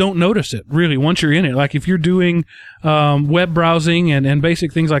almost don't notice it, really, once you're in it. Like if you're doing web browsing and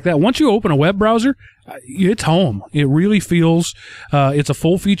basic things like that, once you open a web browser, it's home. It really feels it's a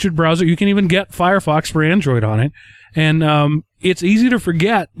full-featured browser. You can even get Firefox for Android on it. And it's easy to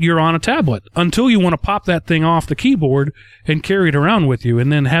forget you're on a tablet until you want to pop that thing off the keyboard and carry it around with you.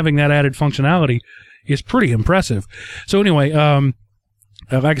 And then having that added functionality is pretty impressive. So anyway,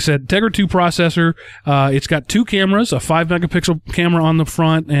 like I said, Tegra 2 processor. It's got 2 cameras, a 5 megapixel camera on the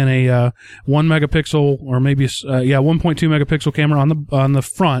front and a 1 megapixel or maybe 1.2 megapixel camera on the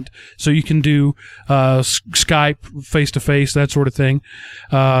front, so you can do Skype, face to face, that sort of thing.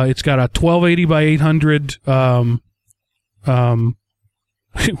 It's got a 1280 by 800.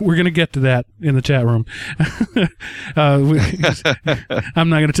 We're going to get to that in the chat room. I'm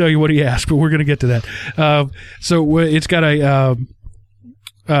not going to tell you what he asked, but we're going to get to that. So it's got a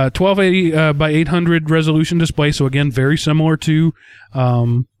 1280 by 800 resolution display. So again, very similar to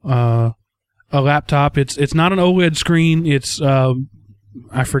a laptop. It's not an OLED screen. It's I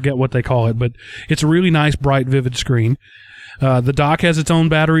forget what they call it, but it's a really nice, bright, vivid screen. The dock has its own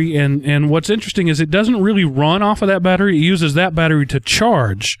battery, and what's interesting is it doesn't really run off of that battery. It uses that battery to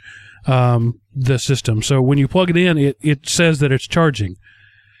charge the system. So when you plug it in, it says that it's charging.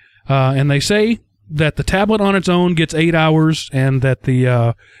 And they say that the tablet on its own gets 8 hours, and that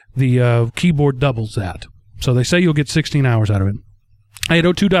the keyboard doubles that. So they say you'll get 16 hours out of it.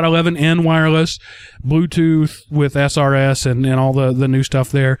 802.11n wireless, Bluetooth with SRS and all the new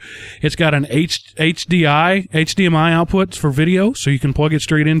stuff there. It's got an HDMI output for video, so you can plug it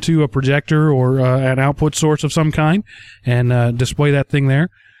straight into a projector or an output source of some kind and display that thing there.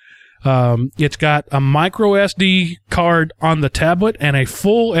 It's got a micro SD card on the tablet and a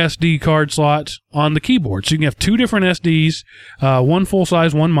full SD card slot on the keyboard. So you can have 2 different SDs, one full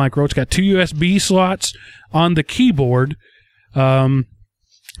size, one micro. It's got 2 USB slots on the keyboard,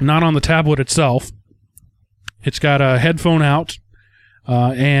 not on the tablet itself. It's got a headphone out,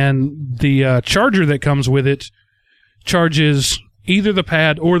 and the charger that comes with it charges either the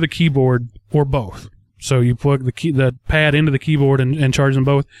pad or the keyboard or both. So you plug the pad into the keyboard and charge them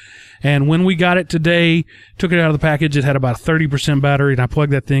both. And when we got it today, took it out of the package, it had about a 30% battery, and I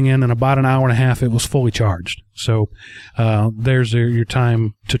plugged that thing in about an hour and a half, it was fully charged. So there's your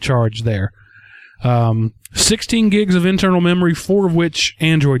time to charge there. 16 gigs of internal memory, 4 of which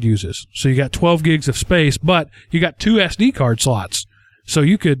Android uses. So you got 12 gigs of space, but you got 2 SD card slots. So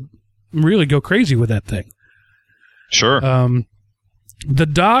you could really go crazy with that thing. Sure. The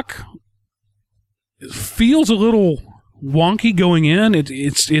dock feels a little wonky going in. It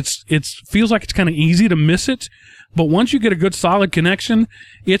feels like it's kind of easy to miss it, but once you get a good solid connection,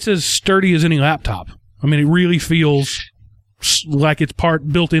 it's as sturdy as any laptop. I mean, it really feels like it's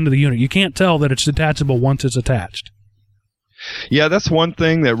built into the unit. You can't tell that it's detachable once it's attached. Yeah, that's one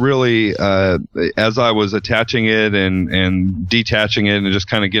thing that really, as I was attaching it and detaching it and just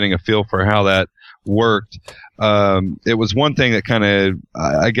kind of getting a feel for how that worked, it was one thing that kind of,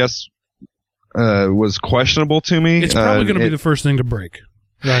 I guess, was questionable to me. It's probably going to be the first thing to break.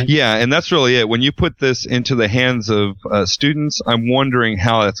 Right. Yeah, and that's really it. When you put this into the hands of students, I'm wondering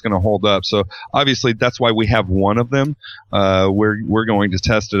how that's going to hold up. So obviously, that's why we have one of them. We're going to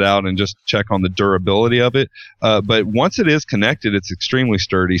test it out and just check on the durability of it. But once it is connected, it's extremely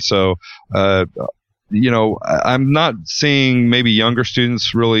sturdy. So, I'm not seeing maybe younger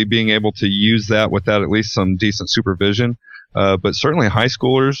students really being able to use that without at least some decent supervision. But certainly high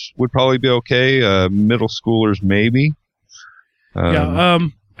schoolers would probably be okay. Middle schoolers maybe.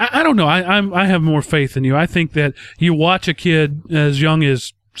 I don't know. I have more faith in you. I think that you watch a kid as young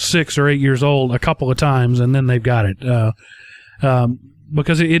as 6 or 8 years old a couple of times, and then they've got it.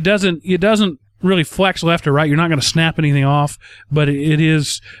 Because it doesn't really flex left or right. You're not going to snap anything off, but it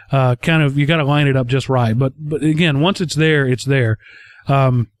is kind of, you got to line it up just right. But again, once it's there, it's there.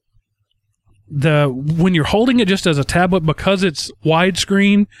 When you're holding it just as a tablet, because it's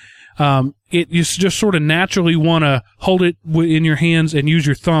widescreen, you just sort of naturally want to hold it in your hands and use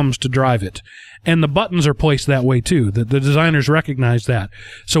your thumbs to drive it. And the buttons are placed that way too. The designers recognize that.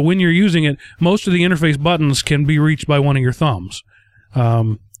 So when you're using it, most of the interface buttons can be reached by one of your thumbs.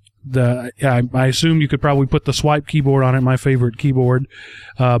 I assume you could probably put the swipe keyboard on it, my favorite keyboard.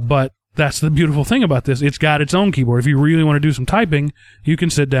 But that's the beautiful thing about this. It's got its own keyboard. If you really want to do some typing, you can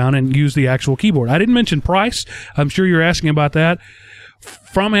sit down and use the actual keyboard. I didn't mention price. I'm sure you're asking about that.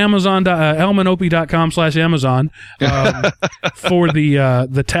 From Amazon, elmanopie.com/Amazon, for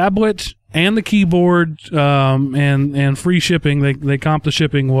the tablet and the keyboard, and free shipping, they comp the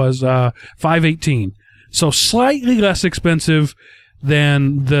shipping was $518. So slightly less expensive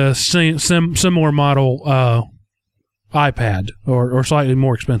than the similar model iPad, or slightly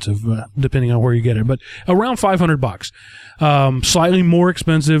more expensive, depending on where you get it, but around $500. Slightly more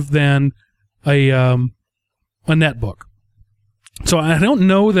expensive than a netbook. So I don't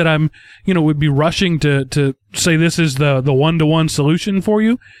know that I'm, would be rushing to say this is the one-to-one solution for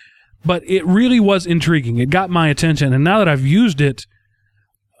you, but it really was intriguing. It got my attention, and now that I've used it,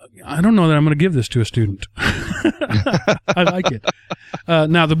 I don't know that I'm going to give this to a student. I like it.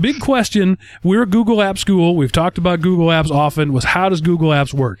 Now, the big question, we're a Google Apps school. We've talked about Google Apps often, was how does Google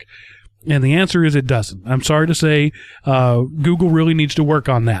Apps work? And the answer is it doesn't. I'm sorry to say, Google really needs to work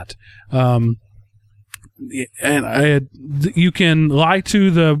on that. You can lie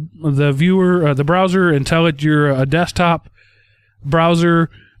to the viewer, the browser, and tell it you're a desktop browser,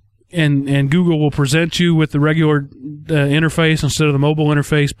 and Google will present you with the regular interface instead of the mobile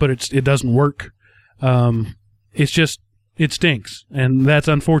interface, but it doesn't work. It stinks, and that's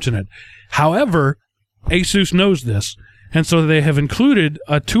unfortunate. However, ASUS knows this, and so they have included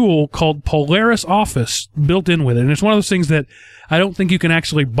a tool called Polaris Office built in with it. And it's one of those things that I don't think you can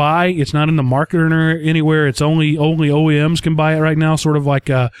actually buy. It's not in the market or anywhere. It's only OEMs can buy it right now, sort of like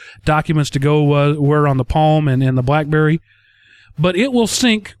Documents to Go were on the Palm and the BlackBerry. But it will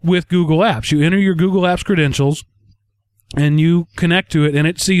sync with Google Apps. You enter your Google Apps credentials, and you connect to it, and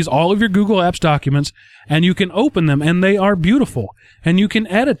it sees all of your Google Apps documents, and you can open them, and they are beautiful. And you can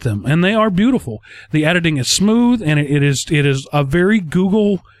edit them, and they are beautiful. The editing is smooth, and it is a very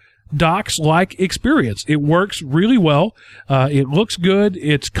Google Docs-like experience. It works really well. It looks good.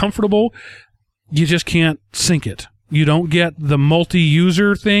 It's comfortable. You just can't sync it. You don't get the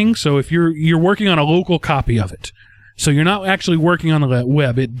multi-user thing. So if you're working on a local copy of it, so you're not actually working on the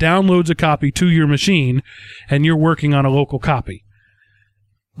web. It downloads a copy to your machine, and you're working on a local copy.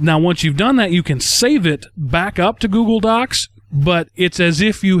 Now, once you've done that, you can save it back up to Google Docs, but it's as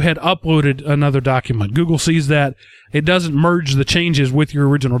if you had uploaded another document. Google sees that. It doesn't merge the changes with your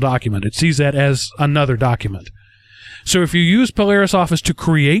original document. It sees that as another document. So if you use Polaris Office to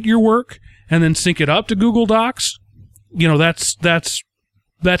create your work and then sync it up to Google Docs,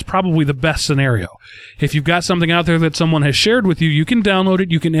 that's probably the best scenario. If you've got something out there that someone has shared with you, you can download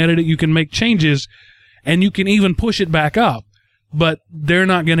it, you can edit it, you can make changes, and you can even push it back up. But they're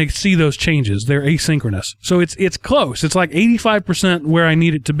not going to see those changes. They're asynchronous. So it's close. It's like 85% where I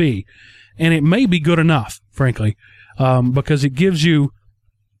need it to be. And it may be good enough, frankly, because it gives you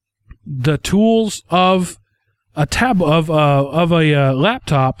the tools of a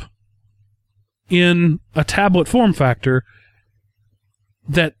laptop in a tablet form factor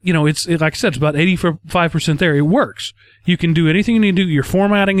that, it's like I said, it's about 85% there. It works. You can do anything you need to do. Your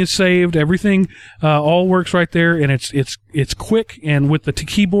formatting is saved. Everything all works right there, and it's quick. And with the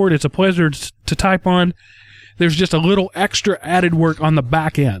keyboard, it's a pleasure to type on. There's just a little extra added work on the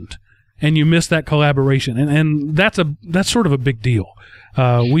back end, and you miss that collaboration. And that's sort of a big deal.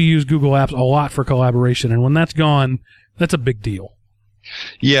 We use Google Apps a lot for collaboration, and when that's gone, that's a big deal.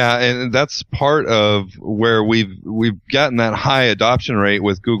 Yeah, and that's part of where we've gotten that high adoption rate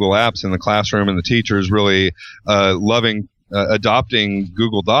with Google Apps in the classroom, and the teachers really loving adopting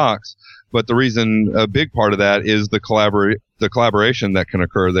Google Docs. But the reason, a big part of that is the collaboration that can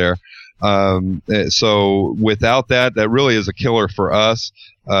occur there. So without that really is a killer for us.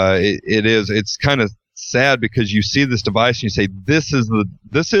 It's kind of sad because you see this device and you say, this is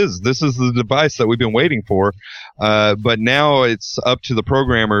the device that we've been waiting for. But now it's up to the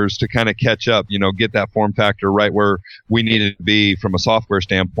programmers to kind of catch up, get that form factor right where we need it to be from a software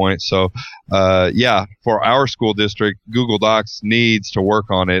standpoint. So, for our school district, Google Docs needs to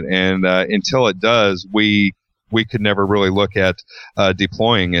work on it. And, until it does, we could never really look at,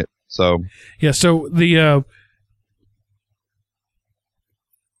 deploying it. So, yeah. So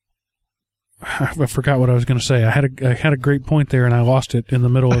I forgot what I was going to say. I had a great point there, and I lost it in the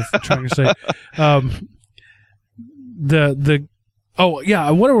middle of trying to say.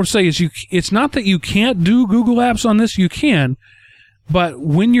 What I would say is it's not that you can't do Google Apps on this. You can, but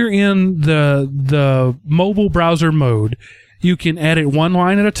when you're in the mobile browser mode, you can edit one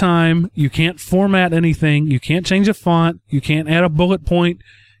line at a time. You can't format anything. You can't change a font. You can't add a bullet point.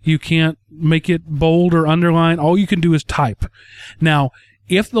 You can't make it bold or underline. All you can do is type. Now,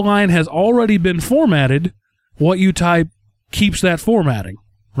 if the line has already been formatted, what you type keeps that formatting,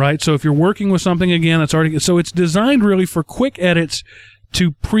 right? So if you're working with something again that's already, so it's designed really for quick edits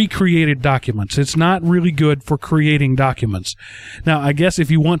to pre-created documents. It's not really good for creating documents. Now, I guess if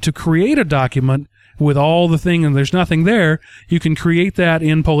you want to create a document with all the thing and there's nothing there, you can create that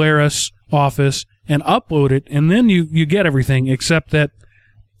in Polaris Office and upload it, and then you get everything, except that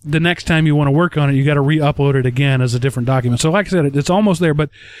the next time you want to work on it, you got to re-upload it again as a different document. So like I said, it's almost there,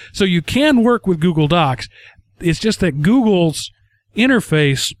 but so you can work with Google Docs. It's just that Google's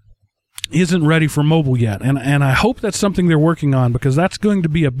interface isn't ready for mobile yet. And I hope that's something they're working on, because that's going to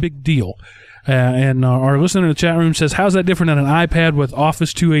be a big deal. and our listener in the chat room says, how's that different than an iPad with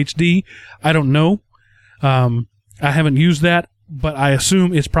Office 2 HD? I don't know. I haven't used that, but I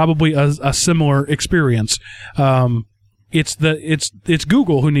assume it's probably a similar experience. It's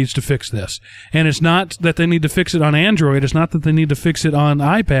Google who needs to fix this. And it's not that they need to fix it on Android. It's not that they need to fix it on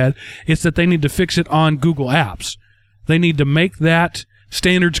iPad. It's that they need to fix it on Google Apps. They need to make that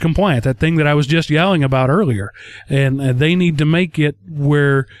standards compliant, that thing that I was just yelling about earlier. And they need to make it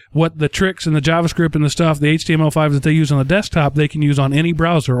where what the tricks and the JavaScript and the stuff, the HTML5 that they use on the desktop, they can use on any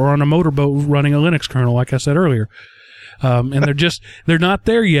browser or on a motorboat running a Linux kernel, like I said earlier. And they're not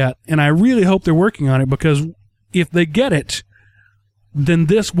there yet. And I really hope they're working on it, because if they get it, then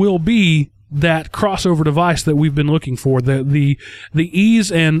this will be that crossover device that we've been looking for, the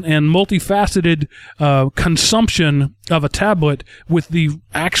ease and multifaceted consumption of a tablet with the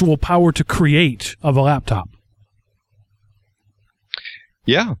actual power to create of a laptop.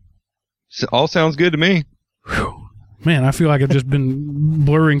 Yeah, all sounds good to me. Whew. Man, I feel like I've just been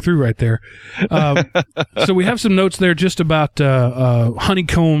blurring through right there. So we have some notes there just about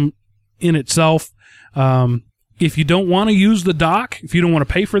Honeycomb in itself. If you don't want to use the dock, if you don't want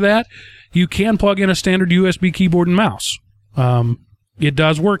to pay for that, you can plug in a standard USB keyboard and mouse. It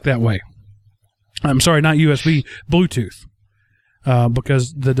does work that way. I'm sorry, not USB, Bluetooth,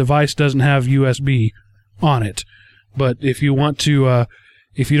 because the device doesn't have USB on it. But if you want to,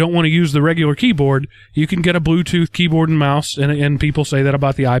 if you don't want to use the regular keyboard, you can get a Bluetooth keyboard and mouse, and people say that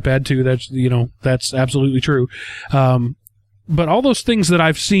about the iPad too. That's absolutely true. But all those things that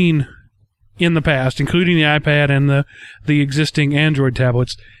I've seen in the past, including the iPad and the existing Android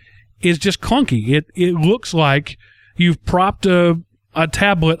tablets, is just clunky. It looks like you've propped a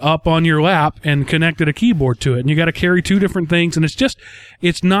tablet up on your lap and connected a keyboard to it, and you got to carry two different things, and it's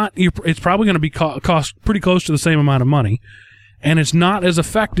probably going to be cost pretty close to the same amount of money, and it's not as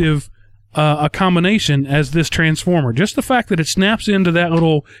effective a combination as this transformer. Just the fact that it snaps into that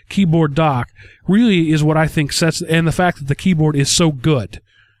little keyboard dock really is what I think sets, and the fact that the keyboard is so good.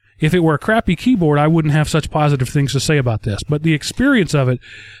 If it were a crappy keyboard, I wouldn't have such positive things to say about this. But the experience of it,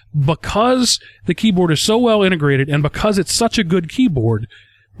 because the keyboard is so well integrated and because it's such a good keyboard,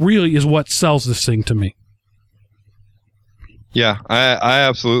 really is what sells this thing to me. Yeah, I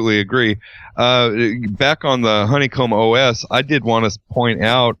absolutely agree. Back on the Honeycomb OS, I did want to point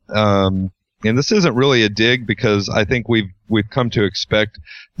out, and this isn't really a dig, because I think we've come to expect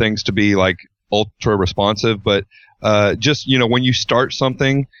things to be like ultra responsive, but just, when you start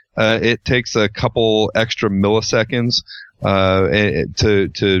something, it takes a couple extra milliseconds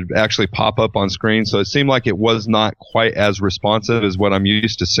to actually pop up on screen. So it seemed like it was not quite as responsive as what I'm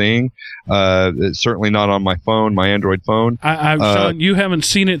used to seeing. It's certainly not on my phone, my Android phone. Sean, you haven't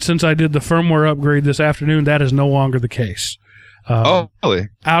seen it since I did the firmware upgrade this afternoon. That is no longer the case. Oh, really?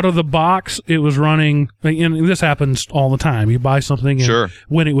 Out of the box, it was running, and this happens all the time. You buy something, and sure.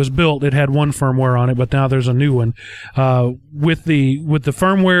 When it was built, it had one firmware on it, but now there's a new one. With the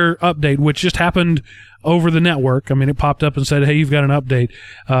firmware update, which just happened over the network, it popped up and said, hey, you've got an update.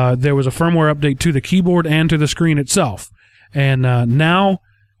 There was a firmware update to the keyboard and to the screen itself. And now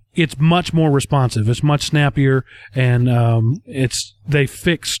it's much more responsive. It's much snappier, and they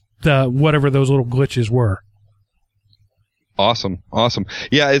fixed whatever those little glitches were. Awesome.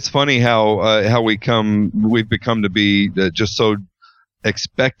 Yeah, it's funny how we've become to be just so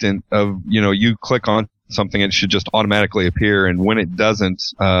expectant of, you click on something, it should just automatically appear, and when it doesn't,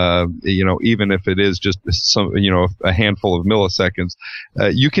 even if it is just some, a handful of milliseconds,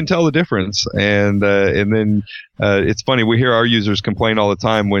 you can tell the difference. And then it's funny, we hear our users complain all the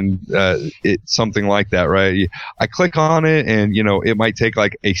time when it's something like that, right? I click on it, and it might take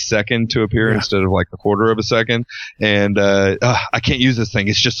like a second to appear instead of like a quarter of a second, and I can't use this thing.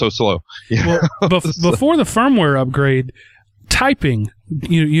 It's just so slow. Well, before the firmware upgrade, typing,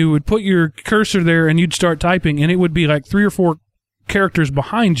 you would put your cursor there and you'd start typing, and it would be like 3 or 4 characters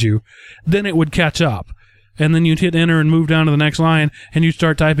behind you. Then it would catch up, and then you'd hit enter and move down to the next line, and you'd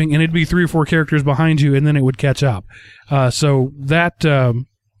start typing, and it'd be 3 or 4 characters behind you, and then it would catch up. So that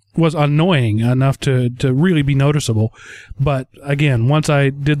was annoying enough to really be noticeable. But again, once I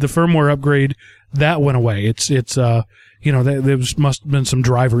did the firmware upgrade, that went away. There must have been some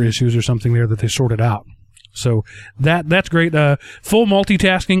driver issues or something there that they sorted out. So that's great. Full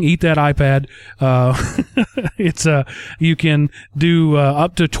multitasking. Eat that iPad. You can do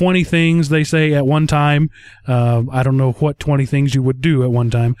up to 20 things, they say, at one time. I don't know what 20 things you would do at one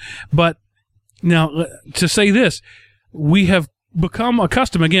time. But now, to say this, we have become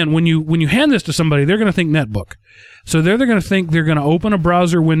accustomed, again, when you hand this to somebody, they're going to think netbook. So they're going to think they're going to open a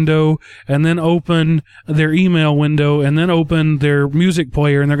browser window and then open their email window and then open their music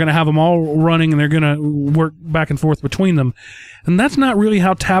player, and they're going to have them all running, and they're going to work back and forth between them. And that's not really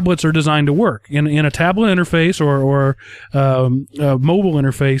how tablets are designed to work. In a tablet interface or a mobile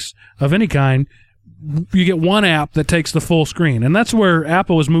interface of any kind, you get one app that takes the full screen, and that's where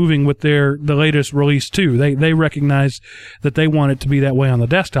Apple is moving with the latest release too. They recognize that they want it to be that way on the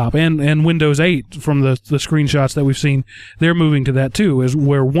desktop, and Windows 8 from the screenshots that we've seen, they're moving to that too, is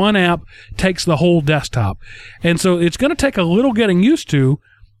where one app takes the whole desktop. And so it's going to take a little getting used to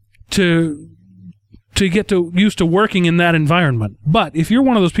get used to working in that environment. But if you're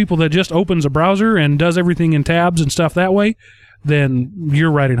one of those people that just opens a browser and does everything in tabs and stuff that way, then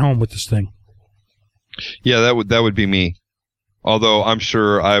you're right at home with this thing. Yeah, that would be me. Although I'm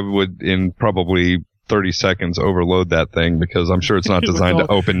sure I would, in probably 30 seconds, overload that thing, because I'm sure it's not designed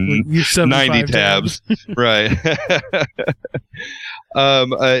to open 90 tabs. Right.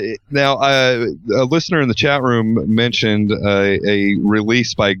 Now, a listener in the chat room mentioned a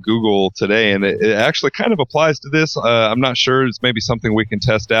release by Google today, and it actually kind of applies to this. I'm not sure. It's maybe something we can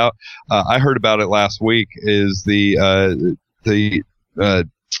test out. I heard about it last week. Is the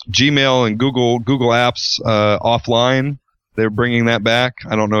Gmail and Google Apps offline. They're bringing that back.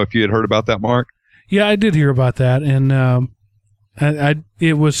 I don't know if you had heard about that, Mark. Yeah, I did hear about that, and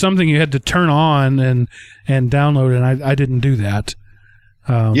it was something you had to turn on and download, and I didn't do that.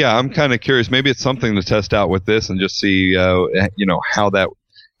 Yeah, I'm kind of curious. Maybe it's something to test out with this and just see, how that,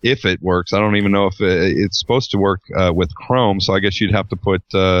 if it works. I don't even know if it's supposed to work with Chrome, so I guess you'd have to put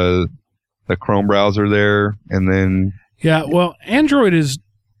the Chrome browser there, and then. Yeah, well, Android is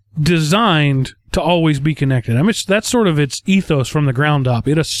designed to always be connected. I mean, that's sort of its ethos from the ground up.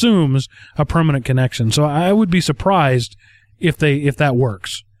 It assumes a permanent connection. So I would be surprised if that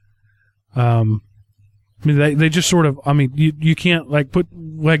works. I mean, they just sort of. I mean, you can't put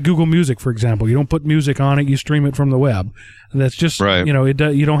Google Music, for example. You don't put music on it. You stream it from the web. That's just right. You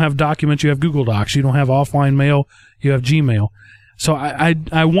don't have documents. You have Google Docs. You don't have offline mail. You have Gmail. So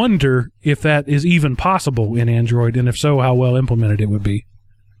I wonder if that is even possible in Android, and if so, how well implemented it would be.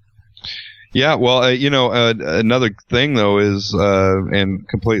 Yeah, well, another thing, though, is, and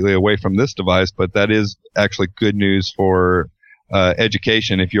completely away from this device, but that is actually good news for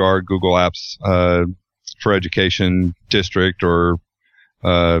education if you are Google Apps for Education district or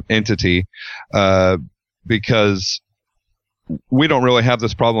entity, because we don't really have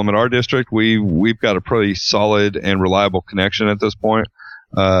this problem in our district. We've got a pretty solid and reliable connection at this point,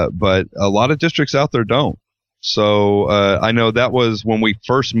 but a lot of districts out there don't. So I know that was when we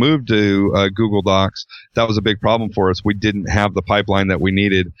first moved to Google Docs. That was a big problem for us. We didn't have the pipeline that we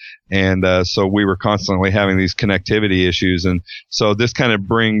needed, and so we were constantly having these connectivity issues. And so this kind of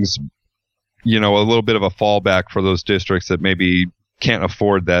brings, a little bit of a fallback for those districts that maybe can't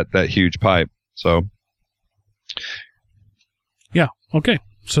afford that huge pipe. So. Yeah. Okay.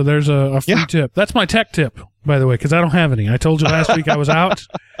 So there's a free tip. That's my tech tip, by the way, because I don't have any. I told you last week I was out.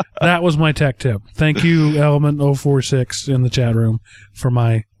 That was my tech tip. Thank you, Element046 in the chat room, for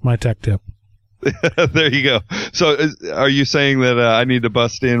my tech tip. There you go. So are you saying that I need to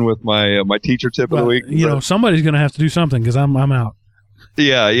bust in with my teacher tip of the week? Somebody's going to have to do something, because I'm out.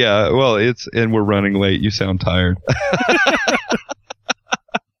 Yeah. Well, and we're running late. You sound tired.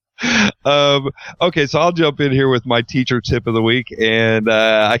 Okay, so I'll jump in here with my teacher tip of the week, and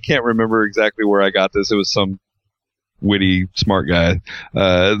I can't remember exactly where I got this. It was some witty, smart guy.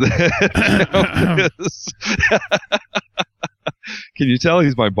 Can you tell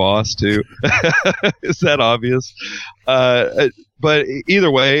he's my boss too? Is that obvious? But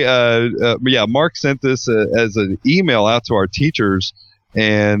either way, Mark sent this as an email out to our teachers,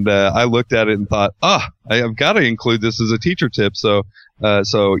 and I looked at it and thought, I've got to include this as a teacher tip. So I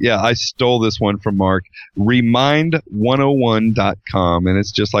stole this one from Mark. Remind101.com, and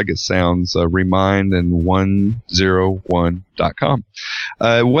it's just like it sounds. Remind and 101.com.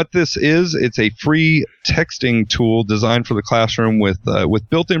 What this is, it's a free texting tool designed for the classroom with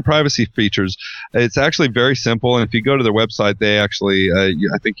built-in privacy features. It's actually very simple, and if you go to their website, they actually, I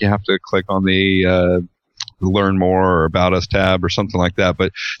think you have to click on the Learn More or About Us tab or something like that.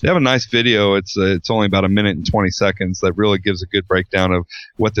 But they have a nice video. It's only about 1 minute and 20 seconds that really gives a good breakdown of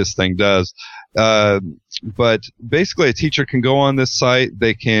what this thing does. But basically, a teacher can go on this site.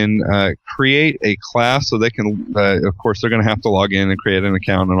 They can create a class, so they can, of course, they're going to have to log in and create an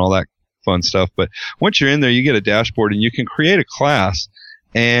account and all that fun stuff. But once you're in there, you get a dashboard, and you can create a class.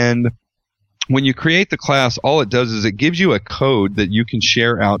 And when you create the class, all it does is it gives you a code that you can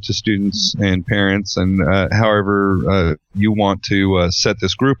share out to students and parents and however you want to set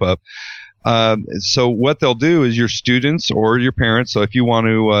this group up. So what they'll do is your students or your parents. So if you want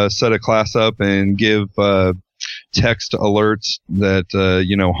to set a class up and give text alerts that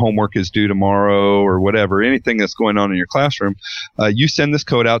homework is due tomorrow or whatever, anything that's going on in your classroom, you send this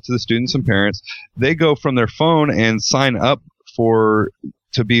code out to the students and parents. They go from their phone and sign up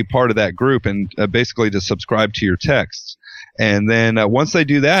to be part of that group and basically to subscribe to your texts. And then once they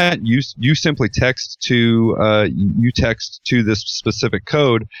do that, you simply text to this specific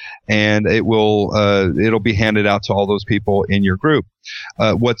code, and it'll be handed out to all those people in your group.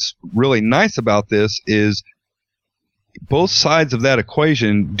 What's really nice about this is both sides of that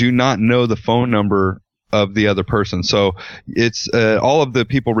equation do not know the phone number of the other person. So it's all of the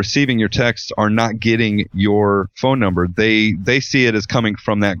people receiving your texts are not getting your phone number. They see it as coming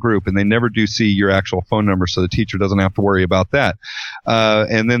from that group, and they never do see your actual phone number, so the teacher doesn't have to worry about that.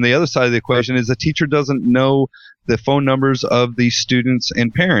 And then the other side of the equation is the teacher doesn't know the phone numbers of the students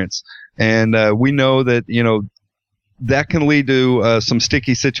and parents. And we know that, that can lead to some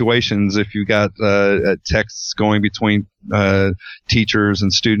sticky situations if you've got texts going between teachers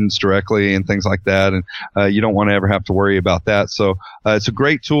and students directly and things like that, and you don't want to ever have to worry about that. So it's a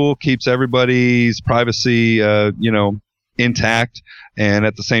great tool, keeps everybody's privacy intact, and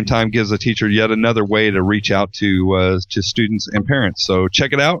at the same time gives the teacher yet another way to reach out to students and parents. So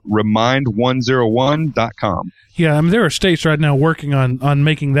check it out, remind101.com. Yeah, I mean, there are states right now working on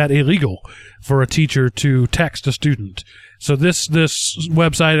making that illegal for a teacher to text a student. So this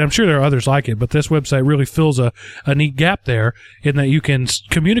website, I'm sure there are others like it, but this website really fills a neat gap there in that you can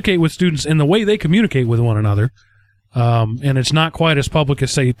communicate with students in the way they communicate with one another. And it's not quite as public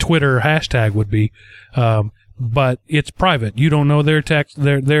as, say, Twitter hashtag would be. But it's private. You don't know their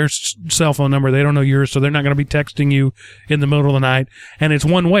their cell phone number. They don't know yours, so they're not going to be texting you in the middle of the night. And it's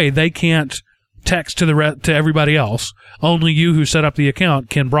one way. They can't text to everybody else. Only you who set up the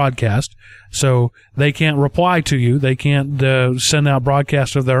account can broadcast. So they can't reply to you. They can't send out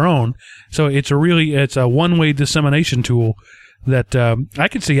broadcasts of their own. So it's a one-way dissemination tool that I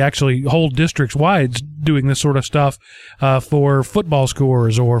could see actually whole districts wide doing this sort of stuff for football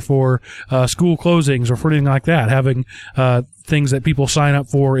scores or for school closings or for anything like that, having things that people sign up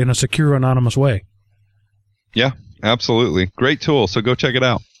for in a secure, anonymous way. Yeah, absolutely. Great tool. So go check it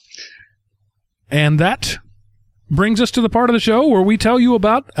out. And that brings us to the part of the show where we tell you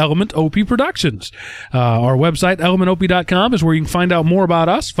about Element OP Productions. Our website, elementop.com, is where you can find out more about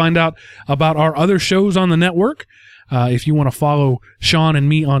us, find out about our other shows on the network. If you want to follow Sean and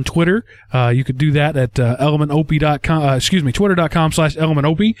me on Twitter, you could do that at elementop.com,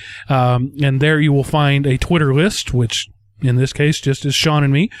 twitter.com/elementop. And there you will find a Twitter list, which in this case just is Sean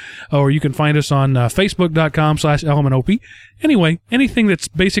and me. Or you can find us on facebook.com/elementop. Anyway, anything that's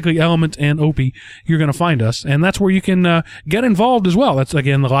basically Element and OP, you're going to find us. And that's where you can get involved as well. That's,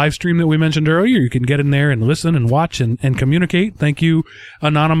 again, the live stream that we mentioned earlier. You can get in there and listen and watch and communicate. Thank you,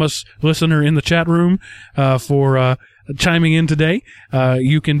 anonymous listener in the chat room, for chiming in today.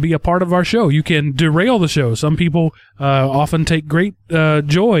 You can be a part of our show. You can derail the show. Some people often take great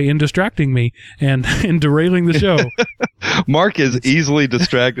joy in distracting me and in derailing the show. Mark is easily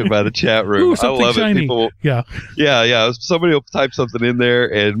distracted by the chat room. Ooh, I love shiny. it. People, yeah. Somebody will type something in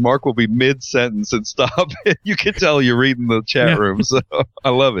there, and Mark will be mid-sentence and stop. You can tell you're reading the chat room, so I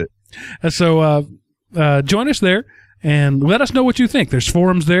love it. So join us there. And let us know what you think. There's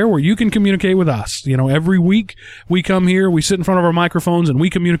forums there where you can communicate with us. Every week we come here, we sit in front of our microphones, and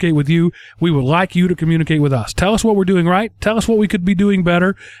we communicate with you. We would like you to communicate with us. Tell us what we're doing right. Tell us what we could be doing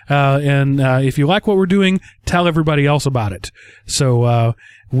better. And if you like what we're doing, tell everybody else about it. So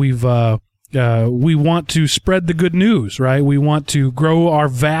we want to spread the good news, right? We want to grow our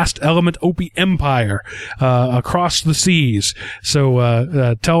vast Element OP empire across the seas.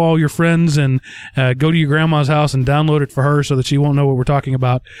 So tell all your friends and go to your grandma's house and download it for her so that she won't know what we're talking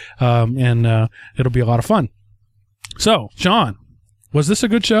about, and it'll be a lot of fun. So, Sean, was this a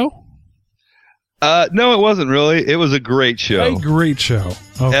good show? No, it wasn't really. It was a great show. A great show.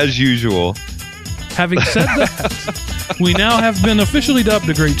 Okay. As usual. Having said that, we now have been officially dubbed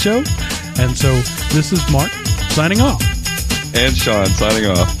a great show. And so this is Mark signing off. And Sean signing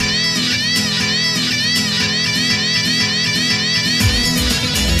off.